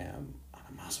 And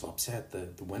a massive upset.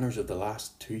 The winners of the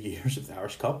last 2 years of the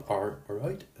Irish Cup are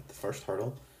out at the first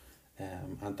hurdle.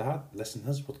 And that's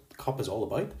what the Cup is all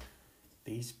about.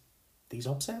 These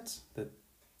upsets that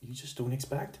you just don't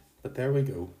expect. But there we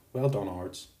go. Well done,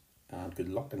 Ards. And good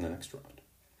luck in the next round.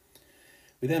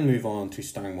 We then move on to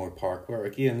Stanmore Park, where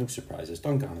again, no surprises.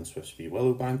 Dungannon Swifts v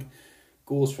Willowbank.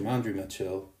 Goals from Andrew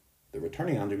Mitchell, the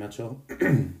returning Andrew Mitchell,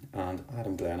 and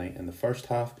Adam Glennie in the first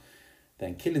half.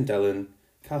 Then Keelan Dillon,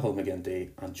 Cahill McGinty,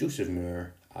 and Joseph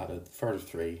Moore added further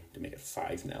 3 to make it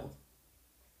 5-0.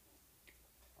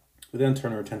 We then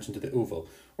turn our attention to the Oval,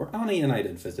 where Annie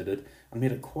United visited and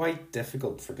made it quite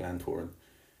difficult for Glentoran.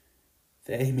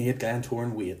 They made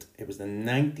Glentoran wait. It was the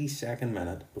 92nd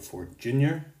minute before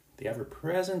Junior, the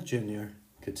ever-present Junior,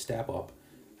 could step up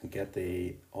and get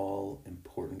the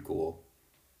all-important goal.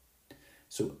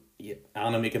 So, yeah,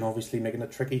 Anna obviously making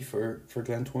it tricky for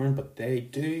Glentoran, but they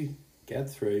do get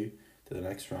through to the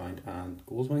next round, and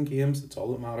goals win games. That's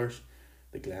all that matters.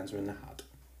 The Glens are in the hat.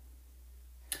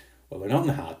 Well, they're not in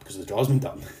the hat because the draw's been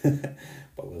done,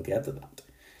 but we'll get to that.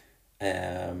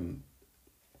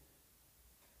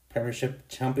 Premiership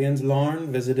champions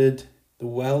Larne visited the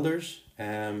Welders.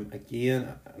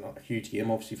 Again, not a huge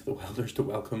game obviously for the Welders to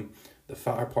welcome the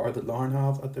firepower that Larne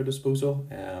have at their disposal.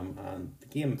 And the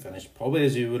game finished probably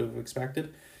as you would have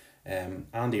expected.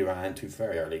 Andy Ryan, 2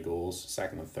 very early goals,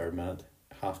 2nd and 3rd minute,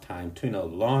 half time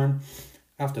 2-0 Larne.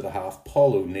 After the half,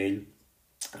 Paul O'Neill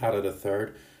added a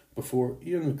third before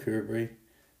Ian McCurbury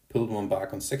pulled one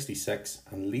back on 66,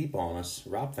 and Lee Bonus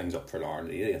wrapped things up for Larne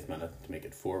in the 80th minute to make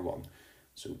it 4-1.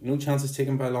 So no chances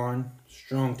taken by Larne,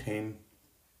 strong team,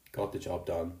 got the job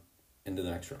done, into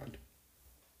the next round.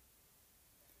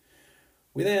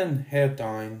 We then head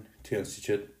down to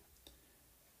Institute.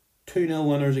 2-0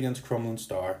 winners against Crumlin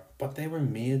Star, but they were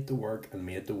made to work and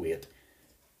made to wait.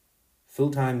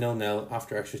 Full-time 0-0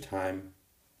 after extra time,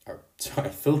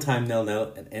 full-time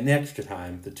 0-0, and in extra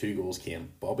time the 2 goals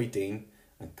came. Bobby Dean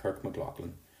and Kirk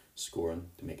McLaughlin scoring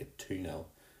to make it 2-0.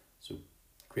 So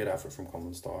great effort from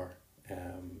Crumlin Star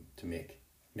to make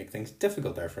things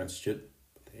difficult there for Institute,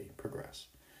 but they progress.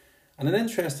 And an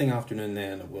interesting afternoon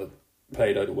then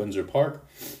played out at Windsor Park,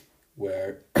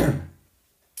 where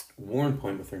Warren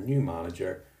Point with their new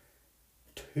manager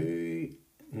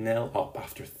 2-0 up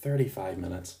after 35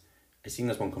 minutes. I seen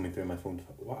this one coming through my phone.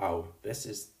 Wow, this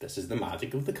is the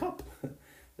magic of the cup.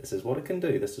 This is what it can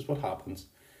do. This is what happens.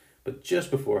 But just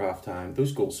before half time,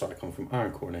 those goals started coming from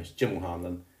Aaron Cornish, Jim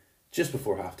O'Hanlon. Just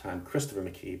before half time, Christopher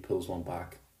McKee pulls one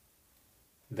back.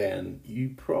 Then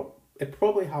it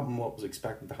probably happened what was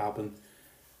expected to happen.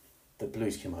 The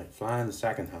Blues came out flying the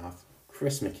second half.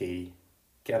 Chris McKee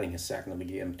getting his second of the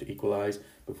game to equalise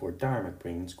before Darren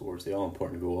McBreen scores the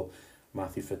all-important goal.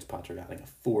 Matthew Fitzpatrick adding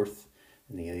a 4th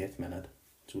in the 80th minute.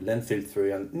 So Linfield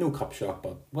through, and no cup shot,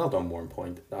 but well done Warren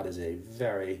Point. That is a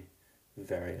very,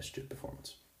 very astute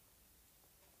performance.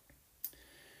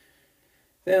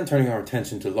 Then turning our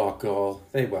attention to Loughgall,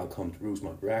 they welcomed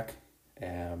Rosemount Rec,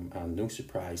 and no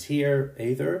surprise here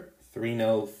either.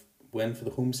 3-0 win for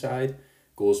the home side.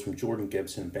 Goals from Jordan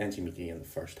Gibson and Benji McGee in the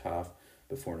first half,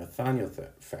 before Nathaniel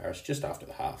Ferris just after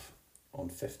the half on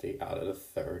 50 added a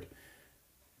third.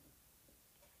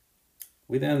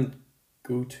 We then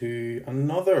go to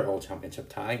another all-championship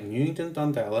tie, Newington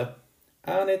Dundela,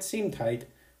 and it seemed tight.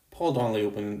 Paul Donnelly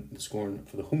opened the scoring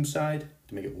for the home side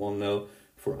to make it 1-0,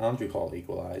 before Andrew Hall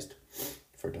equalised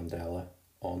for Dundela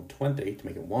on 20 to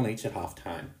make it 1-1 at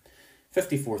half-time.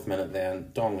 54th minute then,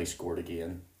 Donnelly scored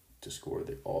again to score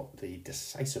the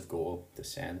decisive goal to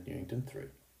send Newington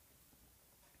through.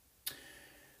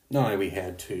 Now we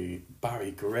head to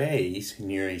Barry Gray's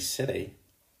Newry City,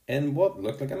 in what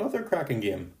looked like another cracking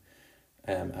game.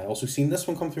 I also seen this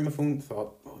one come through my phone,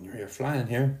 thought, oh, you're flying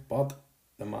here, but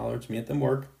the Mallards made them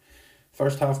work.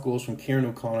 First half goals from Kieran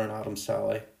O'Connor and Adam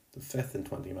Sally, the 5th and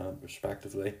 20th minute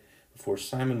respectively, before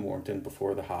Simon Warrington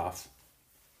before the half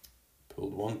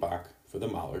pulled one back for the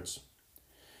Mallards.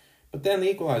 But then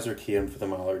the equaliser came for the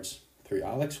Mallards through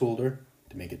Alex Holder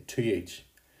to make it 2 each.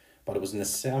 But it was in the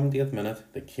 70th minute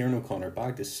that Kieran O'Connor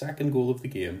bagged his second goal of the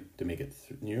game to make it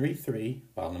Newry 3,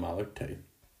 Ballymena 2.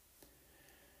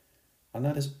 And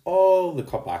that is all the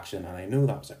cup action, and I know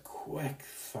that was a quick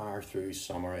fire through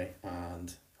summary,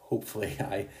 and hopefully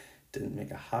I didn't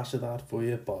make a hash of that for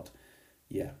you, but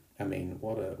yeah, I mean,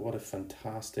 what a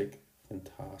fantastic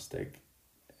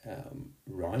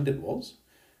round it was.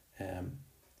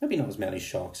 Maybe not as many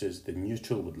shocks as the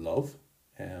neutral would love,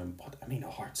 but I mean,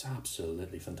 Hearts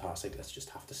absolutely fantastic. Let's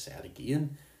just have to say it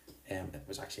again. It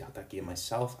was actually at that game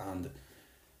myself, and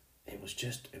it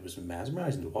was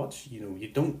mesmerising to watch. You know, you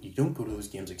don't go to those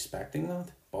games expecting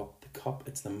that, but the cup,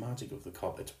 it's the magic of the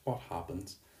cup. It's what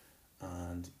happens,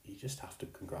 and you just have to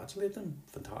congratulate them.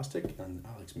 Fantastic. And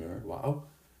Alex Moore, wow.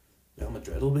 Real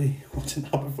Madrid will be watching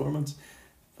that performance.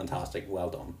 Fantastic, well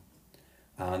done.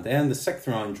 And then the 6th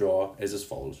round draw is as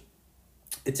follows.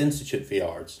 It's Institute v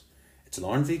Ards. It's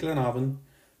Larne v Glenavon,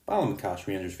 Ballymena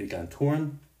Rangers v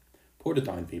Glentoran,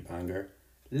 Portadown v Bangor,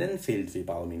 Linfield v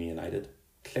Ballymena United,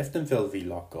 Cliftonville v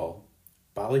Loughgall,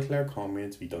 Ballyclare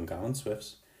Comrades v Dungannon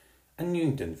Swifts, and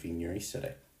Newington v Newry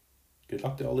City. Good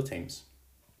luck to all the teams.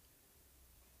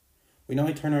 We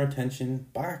now turn our attention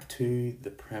back to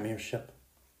the Premiership.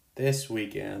 This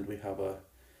weekend we have a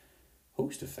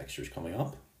host of fixtures coming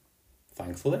up.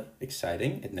 Thankfully,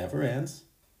 exciting, it never ends.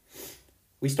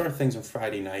 We start things on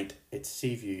Friday night. It's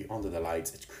Seaview under the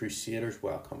lights. It's Crusaders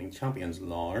welcoming champions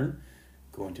Larne.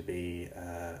 Going to be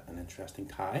an interesting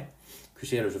tie.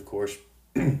 Crusaders, of course,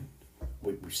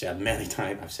 we've said many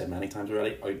times, I've said many times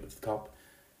already, out of the cup.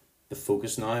 The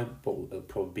focus now will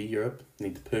probably be Europe.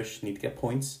 Need to push, need to get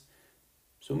points.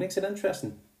 So it makes it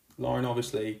interesting. Larne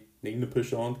obviously needing to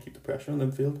push on, keep the pressure on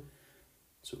Linfield.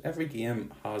 So every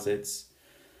game has its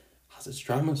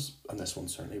dramas, and this one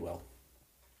certainly will.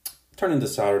 Turning to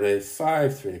Saturday,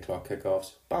 3 o'clock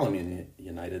kickoffs. Ballymena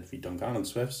United v Dungannon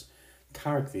Swifts,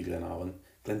 Carrick v Glenavon,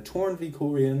 Glentoran v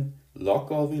Coleraine,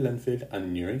 Loughgall v Linfield,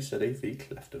 and Newry City v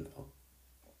Cliftonville.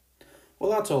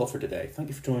 Well, that's all for today. Thank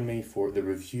you for joining me for the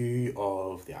review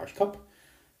of the Irish Cup,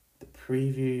 the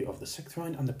preview of the 6th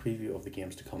round, and the preview of the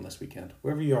games to come this weekend.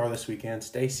 Wherever you are this weekend,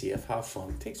 stay safe, have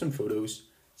fun, take some photos,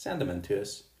 send them in to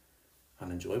us,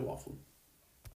 and enjoy waffling.